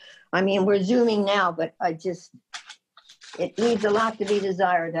Zoom. I mean, we're Zooming now, but it leaves a lot to be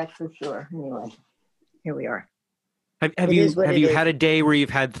desired, that's for sure. Anyway, here we are. Have you had a day where you've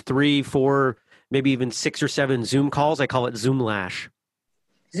had 3, 4, maybe even 6 or 7 Zoom calls? I call it Zoom lash.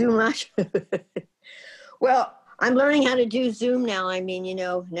 Zoom lash. Well, I'm learning how to do Zoom now. I mean,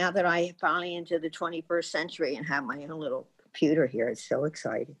 now that I finally into the 21st century and have my own little computer here, it's so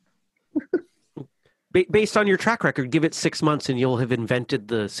exciting. Based on your track record, give it 6 months and you'll have invented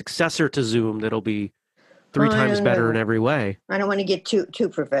the successor to Zoom that'll be 3 times better in every way. I don't want to get too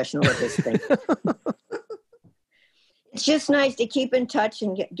professional with this thing. It's just nice to keep in touch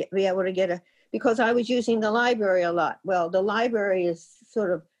and be able to because I was using the library a lot. Well, the library is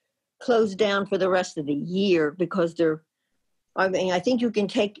sort of closed down for the rest of the year because I think you can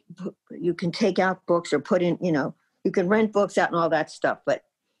take out books or put in, you can rent books out and all that stuff, but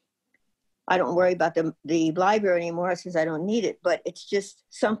I don't worry about the library anymore since I don't need it. But it's just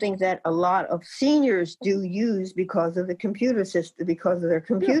something that a lot of seniors do use because of the computer system, because of their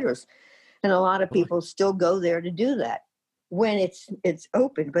computers. Yeah. And a lot of people still go there to do that when it's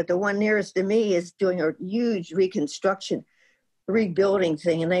open. But the one nearest to me is doing a huge rebuilding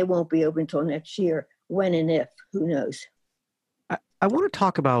thing, and they won't be open until next year. When and if, who knows? I want to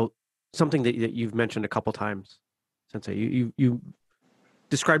talk about something that you've mentioned a couple times, Sensei. You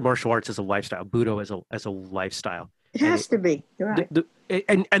described martial arts as a lifestyle, Budo as a lifestyle. It has to be. You're right.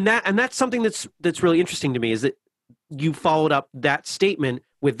 And that's something that's really interesting to me is that you followed up that statement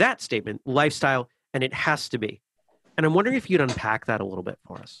with that statement, lifestyle, and it has to be. And I'm wondering if you'd unpack that a little bit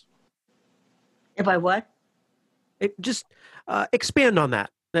for us. If I what? Just expand on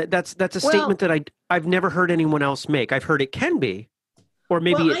that. That's a statement that I've never heard anyone else make. I've heard it can be, or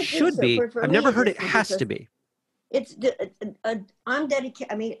maybe it should be. I've never heard it has to be. I'm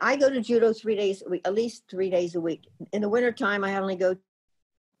dedicated. I mean, I go to judo 3 days a week, at least 3 days a week. In the wintertime, I only go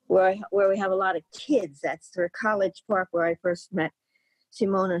where we have a lot of kids. That's their College Park where I first met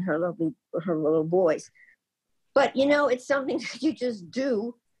Simone and her little boys. But, it's something that you just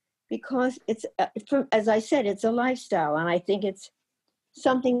do because it's, as I said, it's a lifestyle. And I think it's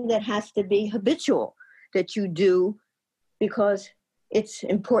something that has to be habitual that you do because it's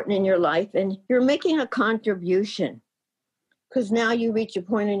important in your life and you're making a contribution. Because now you reach a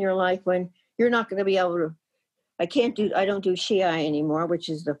point in your life when you're not going to be able to, I don't do shiai anymore, which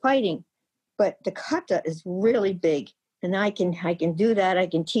is the fighting, but the kata is really big. And I can do that. I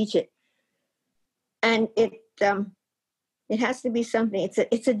can teach it. And it has to be something,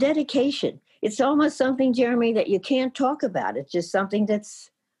 it's a dedication. It's almost something, Jeremy, that you can't talk about. It's just something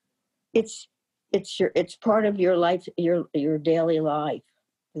it's part of your life, your daily life.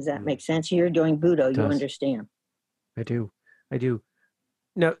 Does that make sense? You're doing Budo, you understand. I do.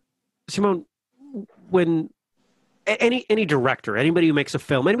 Now, Simone, when any director, anybody who makes a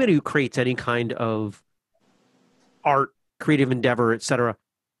film, anybody who creates any kind of art, creative endeavor, etc.,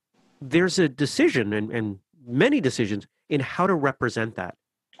 there's a decision and many decisions in how to represent that.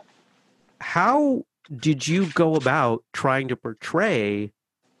 How did you go about trying to portray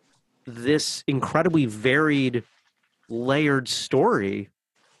this incredibly varied, layered story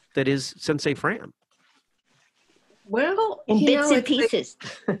that is Sensei Fran? Well, in bits and pieces.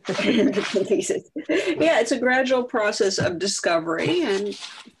 Bits and pieces. Yeah, it's a gradual process of discovery, and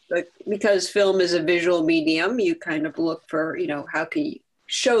because film is a visual medium, you kind of look for, how can you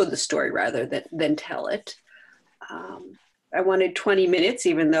show the story rather than tell it. I wanted 20 minutes,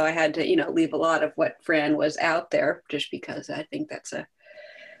 even though I had to, leave a lot of what Fran was out there, just because I think that's a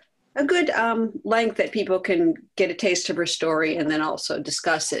good length that people can get a taste of her story and then also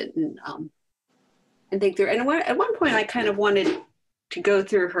discuss it and think through. And at one point, I kind of wanted to go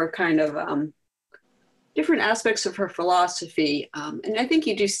through her kind of different aspects of her philosophy. And I think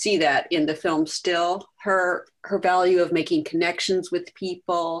you do see that in the film still, her value of making connections with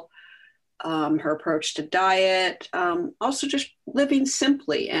people, her approach to diet, also just living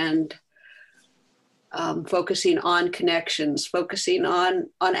simply and focusing on connections, focusing on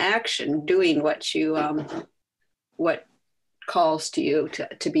action, doing what calls to you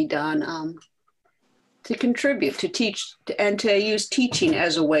to be done, to contribute, to teach, and to use teaching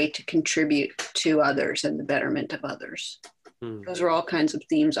as a way to contribute to others and the betterment of others. Those are all kinds of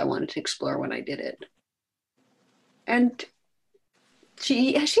themes I wanted to explore when I did it. And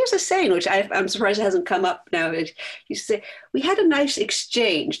she has a saying, which I'm surprised it hasn't come up now. She used to say, we had a nice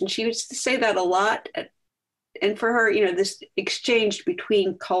exchange. And she used to say that a lot. And for her, this exchange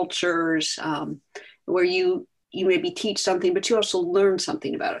between cultures, where you maybe teach something, but you also learn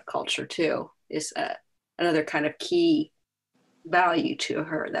something about a culture too, is another kind of key value to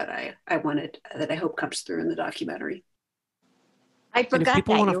her that I wanted, that I hope comes through in the documentary. I forgot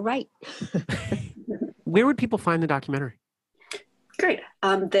that. You're right. Where would people find the documentary? Great.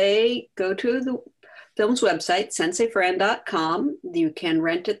 They go to the film's website, senseifran.com. You can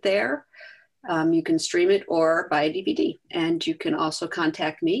rent it there. You can stream it or buy a DVD. And you can also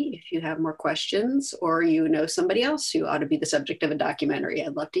contact me if you have more questions or you know somebody else who ought to be the subject of a documentary.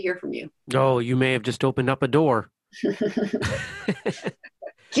 I'd love to hear from you. Oh, you may have just opened up a door.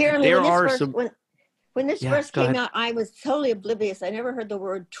 Jeremy, when this first came out, I was totally oblivious. I never heard the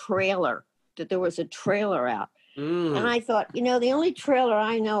word trailer, that there was a trailer out. And I thought, the only trailer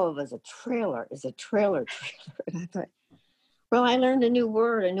I know of is a trailer. And I thought, well, I learned a new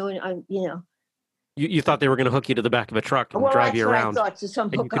word. You thought they were going to hook you to the back of a truck and drive you around. I thought, so some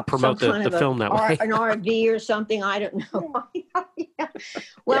and you could promote the film that way. An RV or something. I don't know.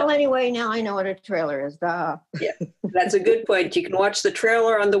 Well, anyway, now I know what a trailer is. Yeah, that's a good point. You can watch the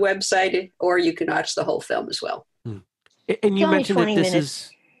trailer on the website, or you can watch the whole film as well. And you mentioned that this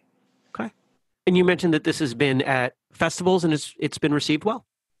is okay. And you mentioned that this has been at festivals and it's been received well.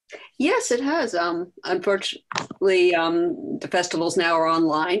 Yes, it has. Unfortunately, the festivals now are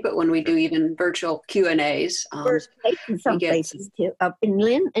online, but when we do even virtual Q&As, first place in some places too, up in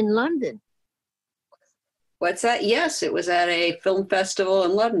London. What's that? Yes, it was at a film festival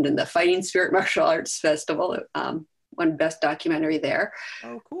in London, the Fighting Spirit Martial Arts Festival. Won Best Documentary there.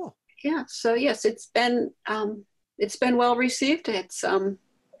 Oh, cool. Yeah. So yes, it's been well received. It's of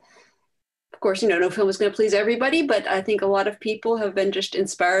course, no film is going to please everybody, but I think a lot of people have been just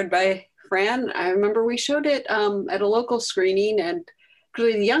inspired by Fran. I remember we showed it at a local screening, and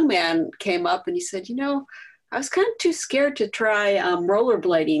really the young man came up and he said, I was kind of too scared to try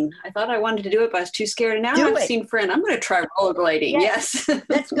rollerblading. I thought I wanted to do it, but I was too scared. And now I've seen Fran, I'm going to try rollerblading. Yes.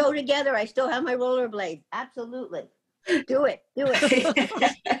 Let's go together. I still have my rollerblade. Absolutely. Do it.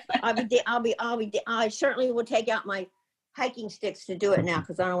 I certainly will take out my hiking sticks to do it now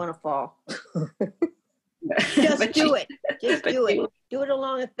because I don't want to fall. Just do it. Do it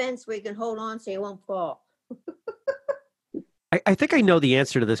along a fence where you can hold on so you won't fall. I think I know the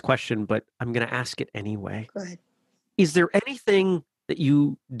answer to this question, but I'm going to ask it anyway. Go ahead. Is there anything that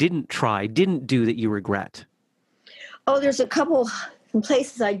you didn't do that you regret? Oh, there's a couple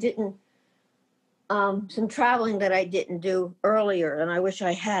places I didn't, some traveling that I didn't do earlier, and I wish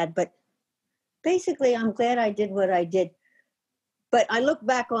I had. But basically, I'm glad I did what I did. But I look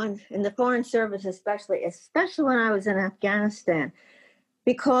back on, in the Foreign Service especially when I was in Afghanistan,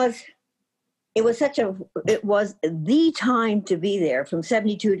 because it was the time to be there from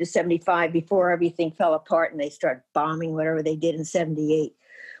 72 to 75 before everything fell apart and they started bombing whatever they did in 78.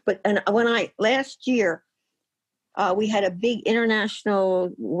 Last year, we had a big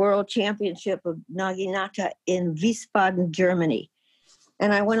international world championship of Naginata in Wiesbaden, Germany.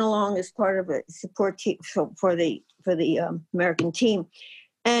 And I went along as part of a support team for the American team.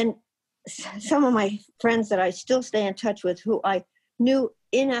 And some of my friends that I still stay in touch with, who I knew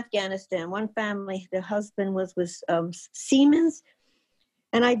in Afghanistan, one family, the husband was Siemens,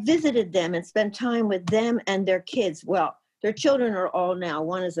 and I visited them and spent time with them and their kids. Well, their children are all now.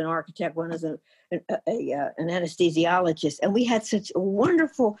 One is an architect, one is an anesthesiologist, and we had such a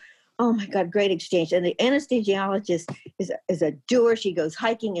wonderful, oh my God, great exchange. And the anesthesiologist is a doer. She goes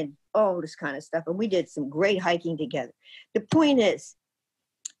hiking and all this kind of stuff, and we did some great hiking together. The point is,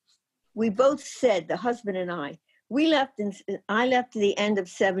 we both said, the husband and I left at the end of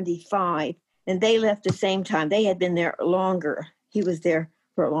 75, and they left the same time. They had been there longer. He was there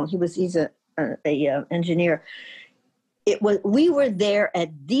for a long. He's a engineer. We were there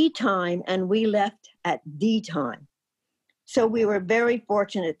at the time, and we left at the time. So we were very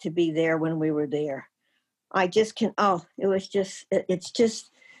fortunate to be there when we were there.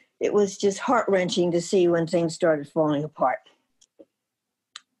 It was just heart-wrenching to see when things started falling apart.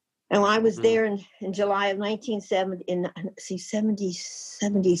 And when I was there in July of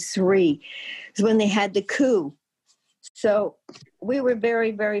 1973, is when they had the coup. So we were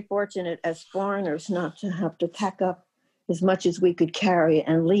very, very fortunate as foreigners not to have to pack up as much as we could carry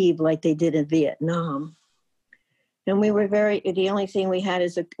and leave like they did in Vietnam. And the only thing we had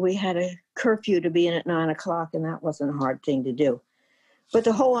is we had a curfew to be in at 9:00, and that wasn't a hard thing to do. But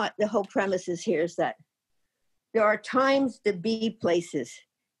the whole premise is here is that there are times to be places.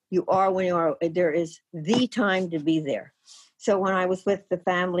 You are when you are. There is the time to be there. So when I was with the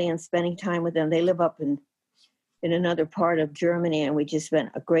family and spending time with them, they live up in another part of Germany, and we just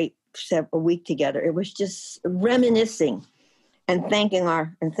spent a week together. It was just reminiscing and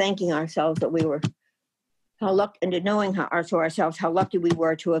thanking ourselves that we how lucky, and knowing to ourselves how lucky we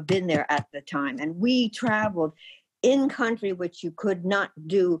were to have been there at the time. And we traveled in country, which you could not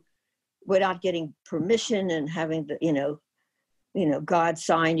do without getting permission and having the, God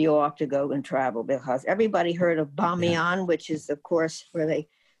signed you off to go and travel, because everybody heard of Bamiyan, which is, of course, where they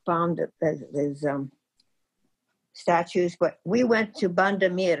bombed those statues. But we went to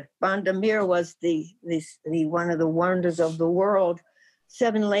Bandamir. Bandamir was the one of the wonders of the world.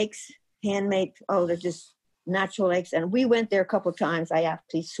 7 lakes, handmade. Oh, they're just natural lakes. And we went there a couple of times. I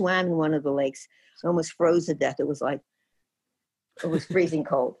actually swam in one of the lakes. I almost froze to death. It was freezing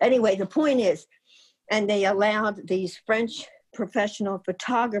cold. Anyway, the point is, and they allowed these French professional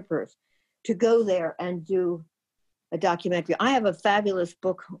photographers to go there and do a documentary. I have a fabulous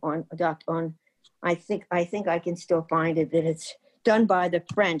book on I think I can still find it, that it's done by the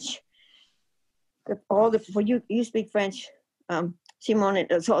French. You speak French, Simone.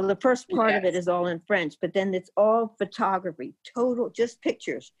 So the first part of it is all in French, but then it's all photography, total, just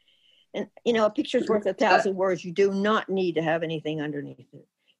pictures. And, a picture's worth 1,000 words. You do not need to have anything underneath it.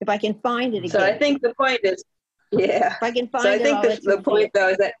 If I can find it again. So I think the point is, if I can find it, I think the point, though,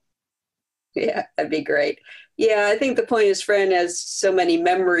 is that, that'd be great. Yeah, I think the point is Fran has so many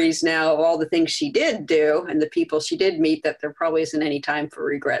memories now of all the things she did do and the people she did meet that there probably isn't any time for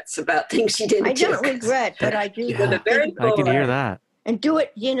regrets about things she didn't do. I don't regret, but I do. Yeah, I can hear that. And do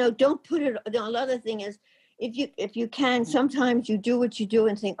it, don't put it, the other thing is, if you can, sometimes you do what you do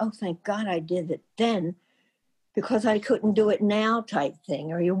and think, oh, thank God I did it then, because I couldn't do it now type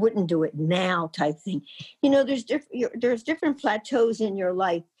thing, or you wouldn't do it now type thing. There's different plateaus in your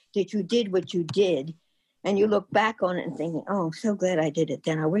life that you did what you did, and you look back on it and thinking, oh, I'm so glad I did it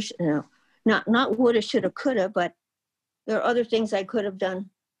then. I wish, not woulda, shoulda, coulda, but there are other things I could have done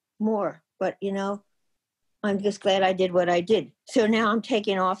more. But, I'm just glad I did what I did. So now I'm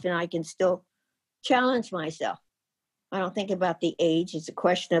taking off and I can still challenge myself. I don't think about the age. It's a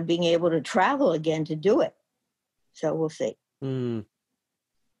question of being able to travel again to do it. So we'll see. And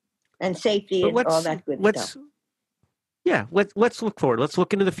safety and all that good stuff. Yeah, let's look forward. Let's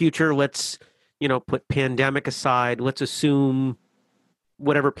look into the future. Let's, put pandemic aside. Let's assume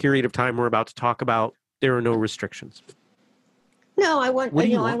whatever period of time we're about to talk about, there are no restrictions. No, I want. What do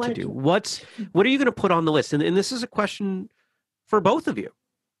you want to do? What are you going to put on the list? And this is a question for both of you,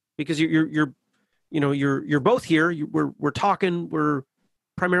 because you're both here. We're talking. We're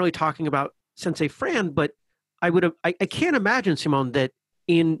primarily talking about Sensei Fran, but I can't imagine, Simone, that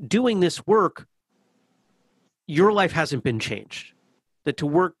in doing this work, your life hasn't been changed. That to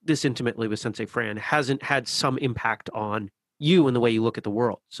work this intimately with Sensei Fran hasn't had some impact on you and the way you look at the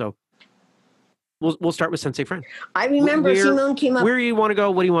world. So we'll start with Sensei Fran. I remember Simone came up. Where do you want to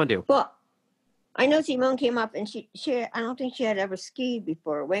go? What do you want to do? Well, I know Simone came up and she I don't think she had ever skied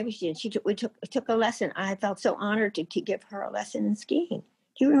before. Maybe she did. We took a lesson. I felt so honored to give her a lesson in skiing.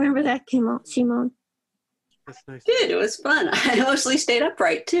 Do you remember that, Simone? That's nice. It was fun. I mostly stayed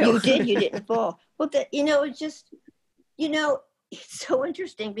upright too. You did. You didn't fall. Well, it's just, it's so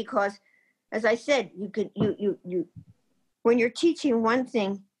interesting because, as I said, you when you're teaching one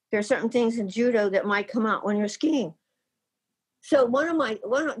thing, there are certain things in judo that might come out when you're skiing. So I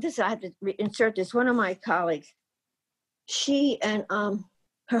have to insert this. One of my colleagues, she and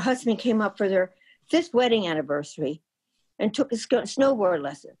her husband came up for their 5th wedding anniversary and took a snowboard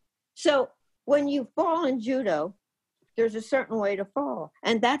lesson. So when you fall in judo, there's a certain way to fall.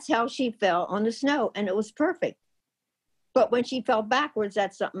 And that's how she fell on the snow. And it was perfect. But when she fell backwards,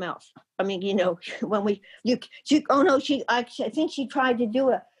 that's something else. I mean, I think she tried to do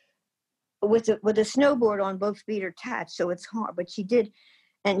it with a snowboard on, both feet are attached. So it's hard, but she did.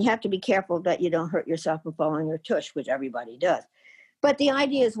 And you have to be careful that you don't hurt yourself and fall on your tush, which everybody does. But the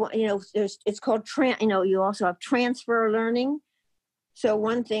idea is, it's called, you also have transfer learning. So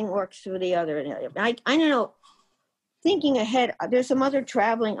one thing works for the other. I don't know, thinking ahead, there's some other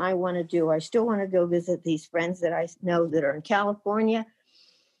traveling I want to do. I still want to go visit these friends that I know that are in California.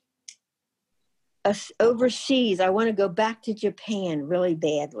 Overseas, I want to go back to Japan really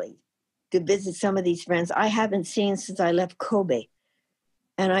badly to visit some of these friends I haven't seen since I left Kobe.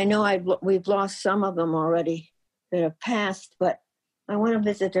 And I know we've lost some of them already that have passed, but I want to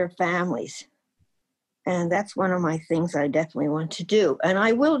visit their families. And that's one of my things I definitely want to do. And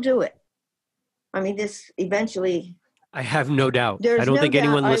I will do it. I mean, this eventually... I have no doubt. I don't think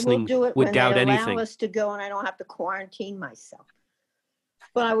anyone listening would doubt anything. Allow us to go and I don't have to quarantine myself.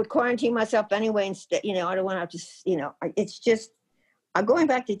 But I would quarantine myself anyway instead. I don't want to just, it's just... I'm going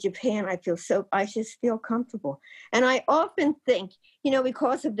back to Japan. I just feel comfortable. And I often think,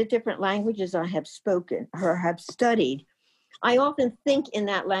 because of the different languages I have spoken or have studied, I often think in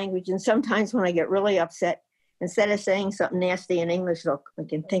that language. And sometimes when I get really upset, instead of saying something nasty in English, I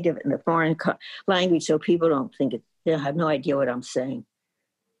can think of it in a foreign language so people don't think they have no idea what I'm saying.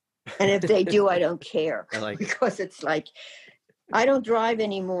 And if they do, I don't care. I like because it's like, I don't drive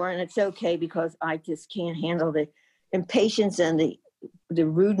anymore, and it's okay because I just can't handle the impatience and the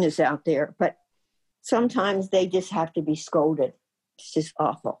rudeness out there. But sometimes they just have to be scolded. It's just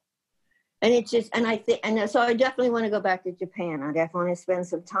awful. And it's just, and I think, and so I definitely want to go back to Japan. I definitely want to spend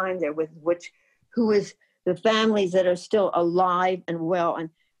some time there with who is the families that are still alive and well. And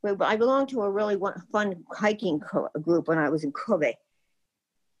I belonged to a really fun hiking group when I was in Kobe.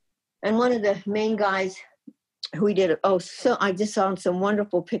 And one of the main guys who we did, so I just saw some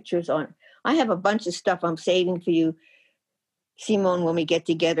wonderful pictures on. I have a bunch of stuff I'm saving for you, Simone, when we get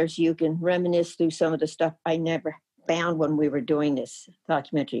together, so you can reminisce through some of the stuff I never found when we were doing this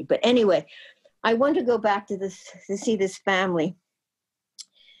documentary. But anyway, I want to go back to see this family,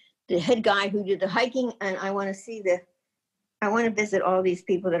 the head guy who did the hiking, and I want to visit all these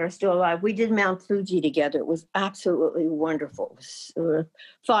people that are still alive. We did Mount Fuji together. It was absolutely wonderful. There were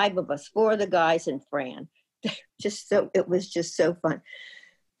 5 of us, 4 of the guys and Fran. It was just so fun.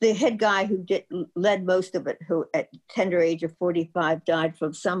 The head guy who led most of it, who at tender age of 45 died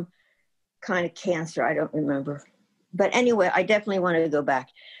from some kind of cancer. I don't remember. But anyway, I definitely want to go back.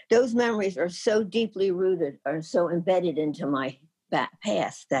 Those memories are so deeply rooted, are so embedded into my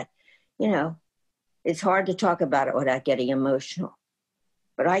past that, it's hard to talk about it without getting emotional.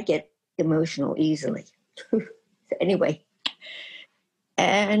 But I get emotional easily. Anyway.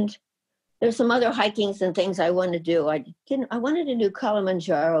 And there's some other hikings and things I want to do. I wanted to do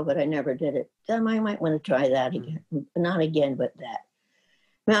Kilimanjaro, but I never did it. I might want to try that again. Not again, but that.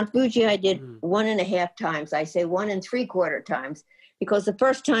 Mount Fuji I did 1.5 times. I say 1 3/4 times because the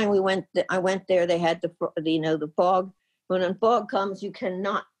first time I went there, they had the fog. When the fog comes, you're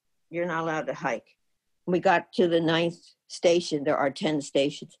not allowed to hike. We got to the 9th station. There are 10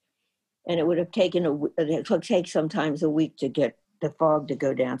 stations, and it would have taken it would take sometimes a week to get the fog to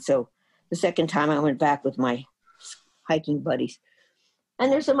go down. So the second time I went back with my hiking buddies.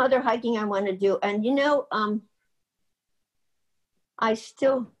 And there's some other hiking I want to do. And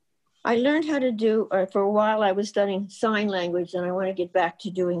I learned how to do, for a while I was studying sign language, and I want to get back to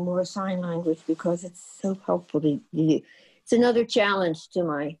doing more sign language because it's so helpful it's another challenge to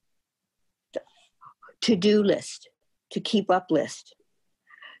my to-do list, to keep up list.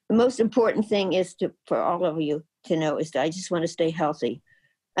 The most important thing is for all of you to know is that I just want to stay healthy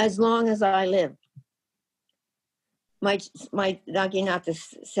as long as I live. My Naginata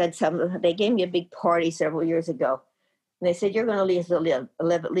said something. They gave me a big party several years ago. And they said, you're going to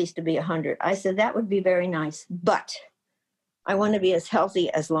live at least to be 100. I said, that would be very nice. But I want to be as healthy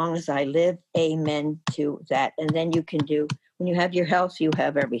as long as I live. Amen to that. And then you can when you have your health, you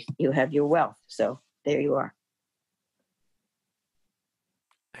have you have your wealth. So there you are.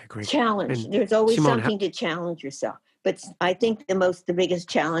 I agree. Challenge. And there's always Simone, something to challenge yourself. But I think the biggest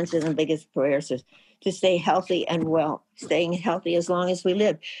challenge and the biggest prayers is to stay healthy and well, staying healthy as long as we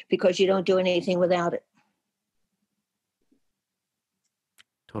live, because you don't do anything without it.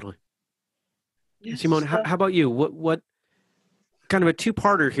 Totally. Simone, how about you? What kind of a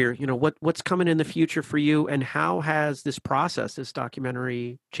 2-parter here? What's coming in the future for you, and how has this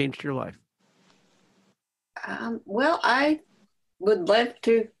documentary, changed your life? Well, I would love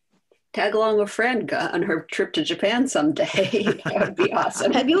to tag along with Fran on her trip to Japan someday. That would be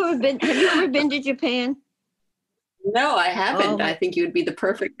awesome. Have you ever been to Japan? No, I haven't. I think you would be the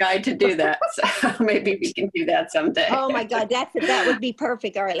perfect guy to do that. So maybe we can do that someday. Oh my God, that would be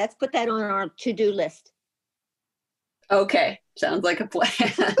perfect. All right, let's put that on our to-do list. Okay, sounds like a plan.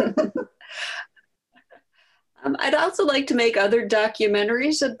 I'd also like to make other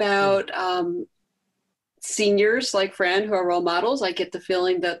documentaries about seniors like Fran who are role models. I get the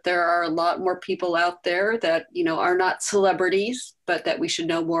feeling that there are a lot more people out there that, are not celebrities, but that we should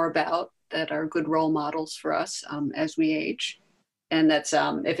know more about, that are good role models for us as we age. And that's,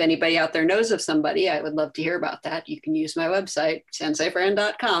 if anybody out there knows of somebody, I would love to hear about that. You can use my website,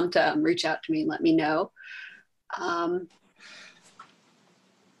 senseifran.com, to reach out to me and let me know.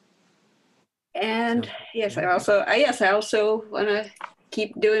 And yes, I also want to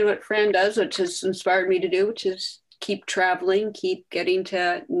keep doing what Fran does, which has inspired me to do, which is keep traveling, keep getting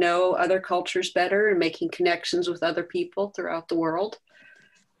to know other cultures better and making connections with other people throughout the world.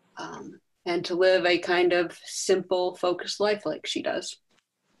 And to live a kind of simple, focused life like she does.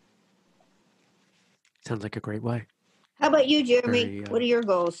 Sounds like a great way. How about you, Jeremy? What are your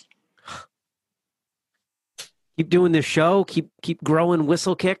goals? Keep doing this show. Keep growing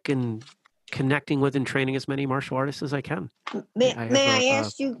whistlekick and connecting with and training as many martial artists as I can. May I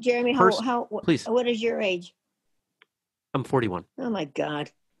ask you, Jeremy, please. what is your age? I'm 41. Oh my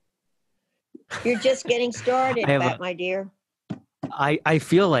God. You're just getting started, my dear. I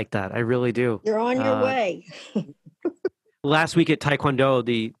feel like that. I really do. You're on your way. Last week at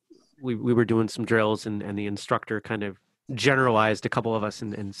Taekwondo, we were doing some drills, and the instructor kind of generalized a couple of us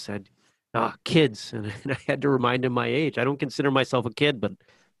and said, kids. And I had to remind him my age. I don't consider myself a kid, but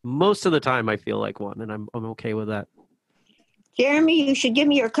most of the time I feel like one, and I'm okay with that. Jeremy, you should give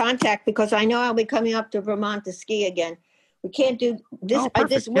me your contact because I know I'll be coming up to Vermont to ski again. We can't do this.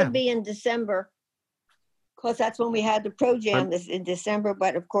 This would be in December because that's when we had the Pro Jam this in December.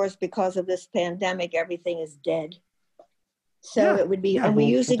 But of course, because of this pandemic, everything is dead. So it would be, and we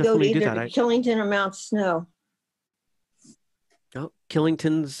usually go to either to Killington or Mount Snow. Oh,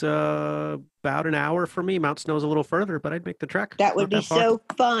 Killington's about an hour for me. Mount Snow's a little further, but I'd make the trek. That would be so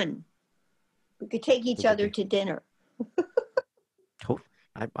fun. We could take each other to dinner.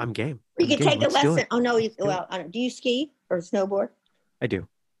 I'm game. You could take a lesson. Oh no! Do you ski or snowboard? I do.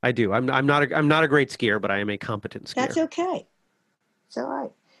 I'm not a great skier, but I am a competent skier. That's okay. It's all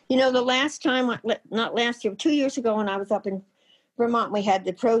right. You know, the last time, not last year, 2 years ago, when I was up in Vermont, we had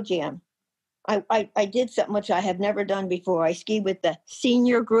the Pro Jam. I did something which I have never done before. I skied with the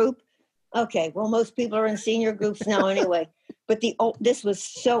senior group. Okay, well, most people are in senior groups now anyway. But this was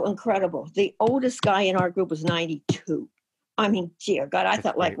so incredible. The oldest guy in our group was 92. I mean, dear God, I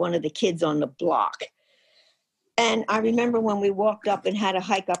felt like one of the kids on the block. And I remember when we walked up and had to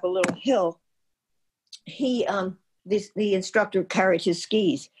hike up a little hill, the instructor carried his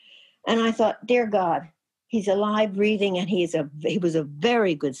skis. And I thought, dear God, he's alive, breathing, and he was a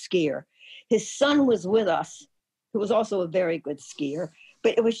very good skier. His son was with us, who was also a very good skier.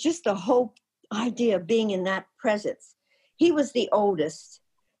 But it was just the whole idea of being in that presence. He was the oldest.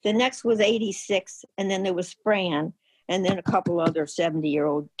 The next was 86, and then there was Fran, and then a couple other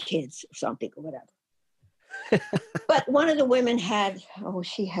 70-year-old kids or something or whatever. But one of the women had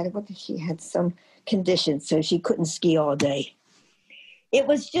some condition, so she couldn't ski all day. It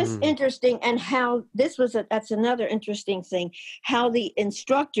was just interesting, and how that's another interesting thing, how the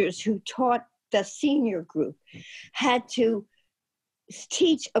instructors who taught the senior group had to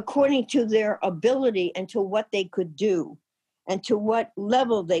teach according to their ability and to what they could do and to what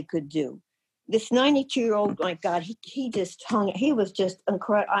level they could do. This 92-year-old, my God, he was just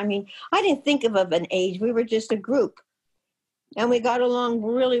incredible. I mean, I didn't think of an age. We were just a group. And we got along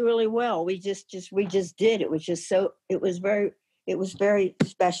really, really well. We just did. It was very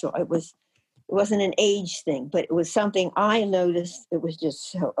special. It wasn't an age thing, but it was something I noticed. It was just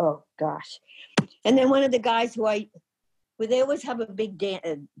so, oh gosh. And then one of the guys they always have a big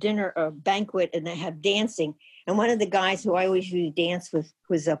dinner or banquet, and they have dancing. And one of the guys who I always used to dance with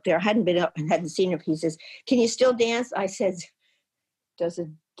was up there. I hadn't been up and hadn't seen him. He says, "Can you still dance?" I said, "Does a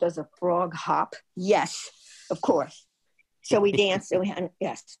frog hop?" Yes, of course. So we danced, and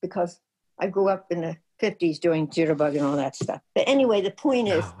yes, because I grew up in the 50s doing jitterbug and all that stuff. But anyway, the point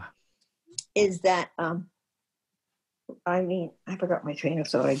is that I forgot my train of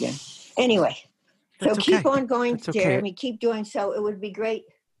thought again. Anyway. So keep on going, Jeremy. Keep doing so. It would be great.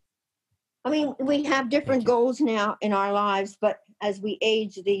 I mean, we have different goals now in our lives, but as we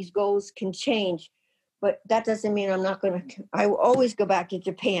age, these goals can change. But that doesn't mean I will always go back to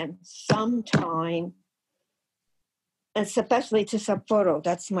Japan sometime, and especially to Sapporo.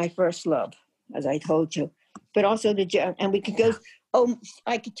 That's my first love, as I told you. But also and we could go. Oh,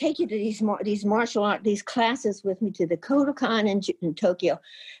 I could take you to these martial art, these classes with me to the Kotokan in Tokyo,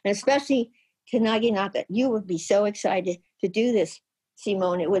 and especially to Naginata. You would be so excited to do this,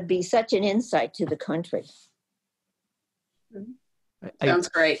 Simone. It would be such an insight to the country. Sounds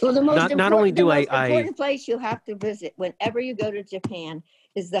great. Well, the most important place you have to visit whenever you go to Japan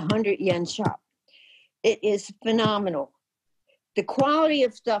is the 100 yen shop. It is phenomenal. The quality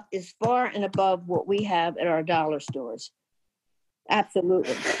of stuff is far and above what we have at our dollar stores.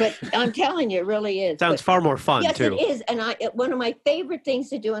 Absolutely. But I'm telling you, it really is. Sounds far more fun, too. Yes, it is. And one of my favorite things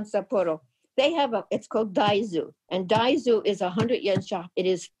to do in Sapporo, they have it's called Daizu. And Daizu is a 100 yen shop. It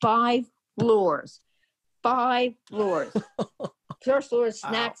is 5 floors. 5 floors. First floor is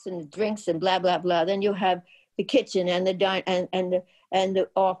snacks and drinks and blah, blah, blah. Then you have the kitchen and the and the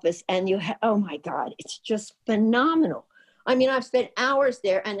office. And you have, oh my God, it's just phenomenal. I mean, I've spent hours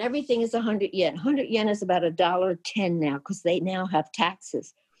there, and everything is 100 yen. 100 yen is about $1.10 now, because they now have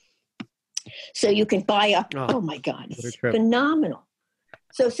taxes. So you can buy up. Oh my God, it's phenomenal.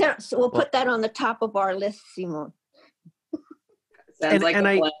 So we'll put that on the top of our list, Simone.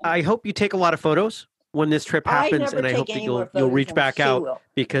 I hope you take a lot of photos when this trip happens, and I hope that you'll reach back out,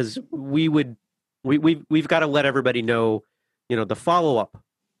 because we've got to let everybody know, the follow up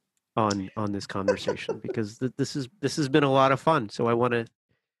on this conversation because this has been a lot of fun. So I want to,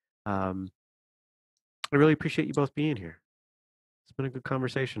 I really appreciate you both being here. It's been a good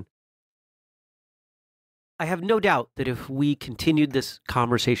conversation. I have no doubt that if we continued this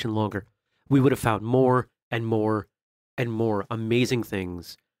conversation longer, we would have found more and more and more amazing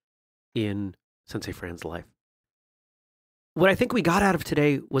things in Sensei Fran's life. What I think we got out of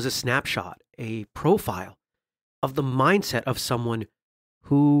today was a snapshot, a profile of the mindset of someone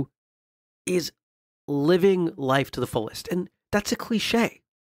who is living life to the fullest. And that's a cliche.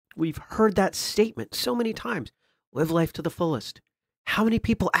 We've heard that statement so many times. Live life to the fullest. How many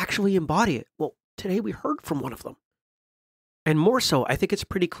people actually embody it? Well, today we heard from one of them. And more so, I think it's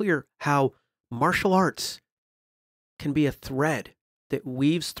pretty clear how martial arts can be a thread that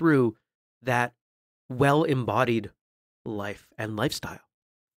weaves through that well-embodied life and lifestyle.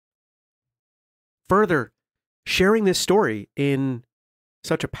 Further, sharing this story in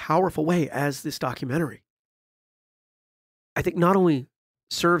such a powerful way as this documentary, I think not only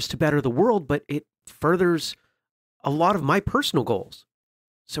serves to better the world, but it furthers a lot of my personal goals.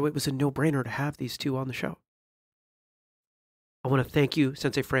 So it was a no-brainer to have these two on the show. I want to thank you,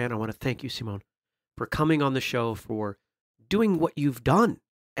 Sensei Fran. I want to thank you, Simone, for coming on the show, for doing what you've done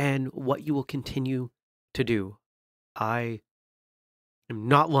and what you will continue to do. I am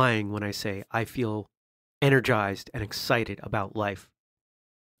not lying when I say I feel energized and excited about life,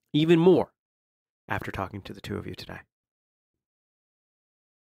 even more after talking to the two of you today.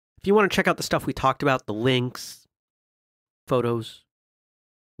 If you want to check out the stuff we talked about, the links, photos,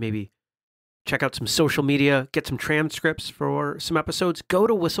 maybe check out some social media, get some transcripts for some episodes, go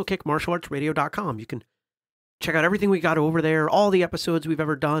to whistlekickmartialartsradio.com. You can check out everything we got over there, all the episodes we've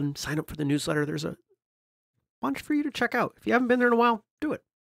ever done, sign up for the newsletter. There's a bunch for you to check out. If you haven't been there in a while, do it.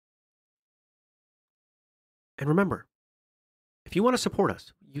 And remember, if you want to support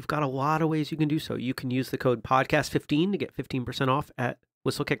us, you've got a lot of ways you can do so. You can use the code podcast15 to get 15% off at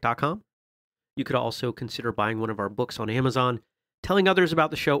whistlekick.com. You could also consider buying one of our books on Amazon, telling others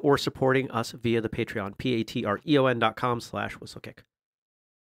about the show, or supporting us via the Patreon, patreon.com/whistlekick.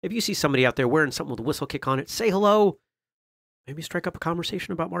 If you see somebody out there wearing something with whistlekick on it, say hello. Maybe strike up a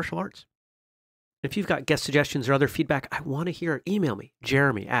conversation about martial arts. If you've got guest suggestions or other feedback, I want to hear it. Email me,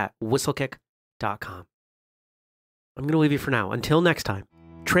 jeremy@whistlekick.com. I'm going to leave you for now. Until next time,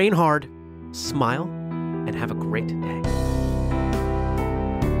 train hard, smile, and have a great day.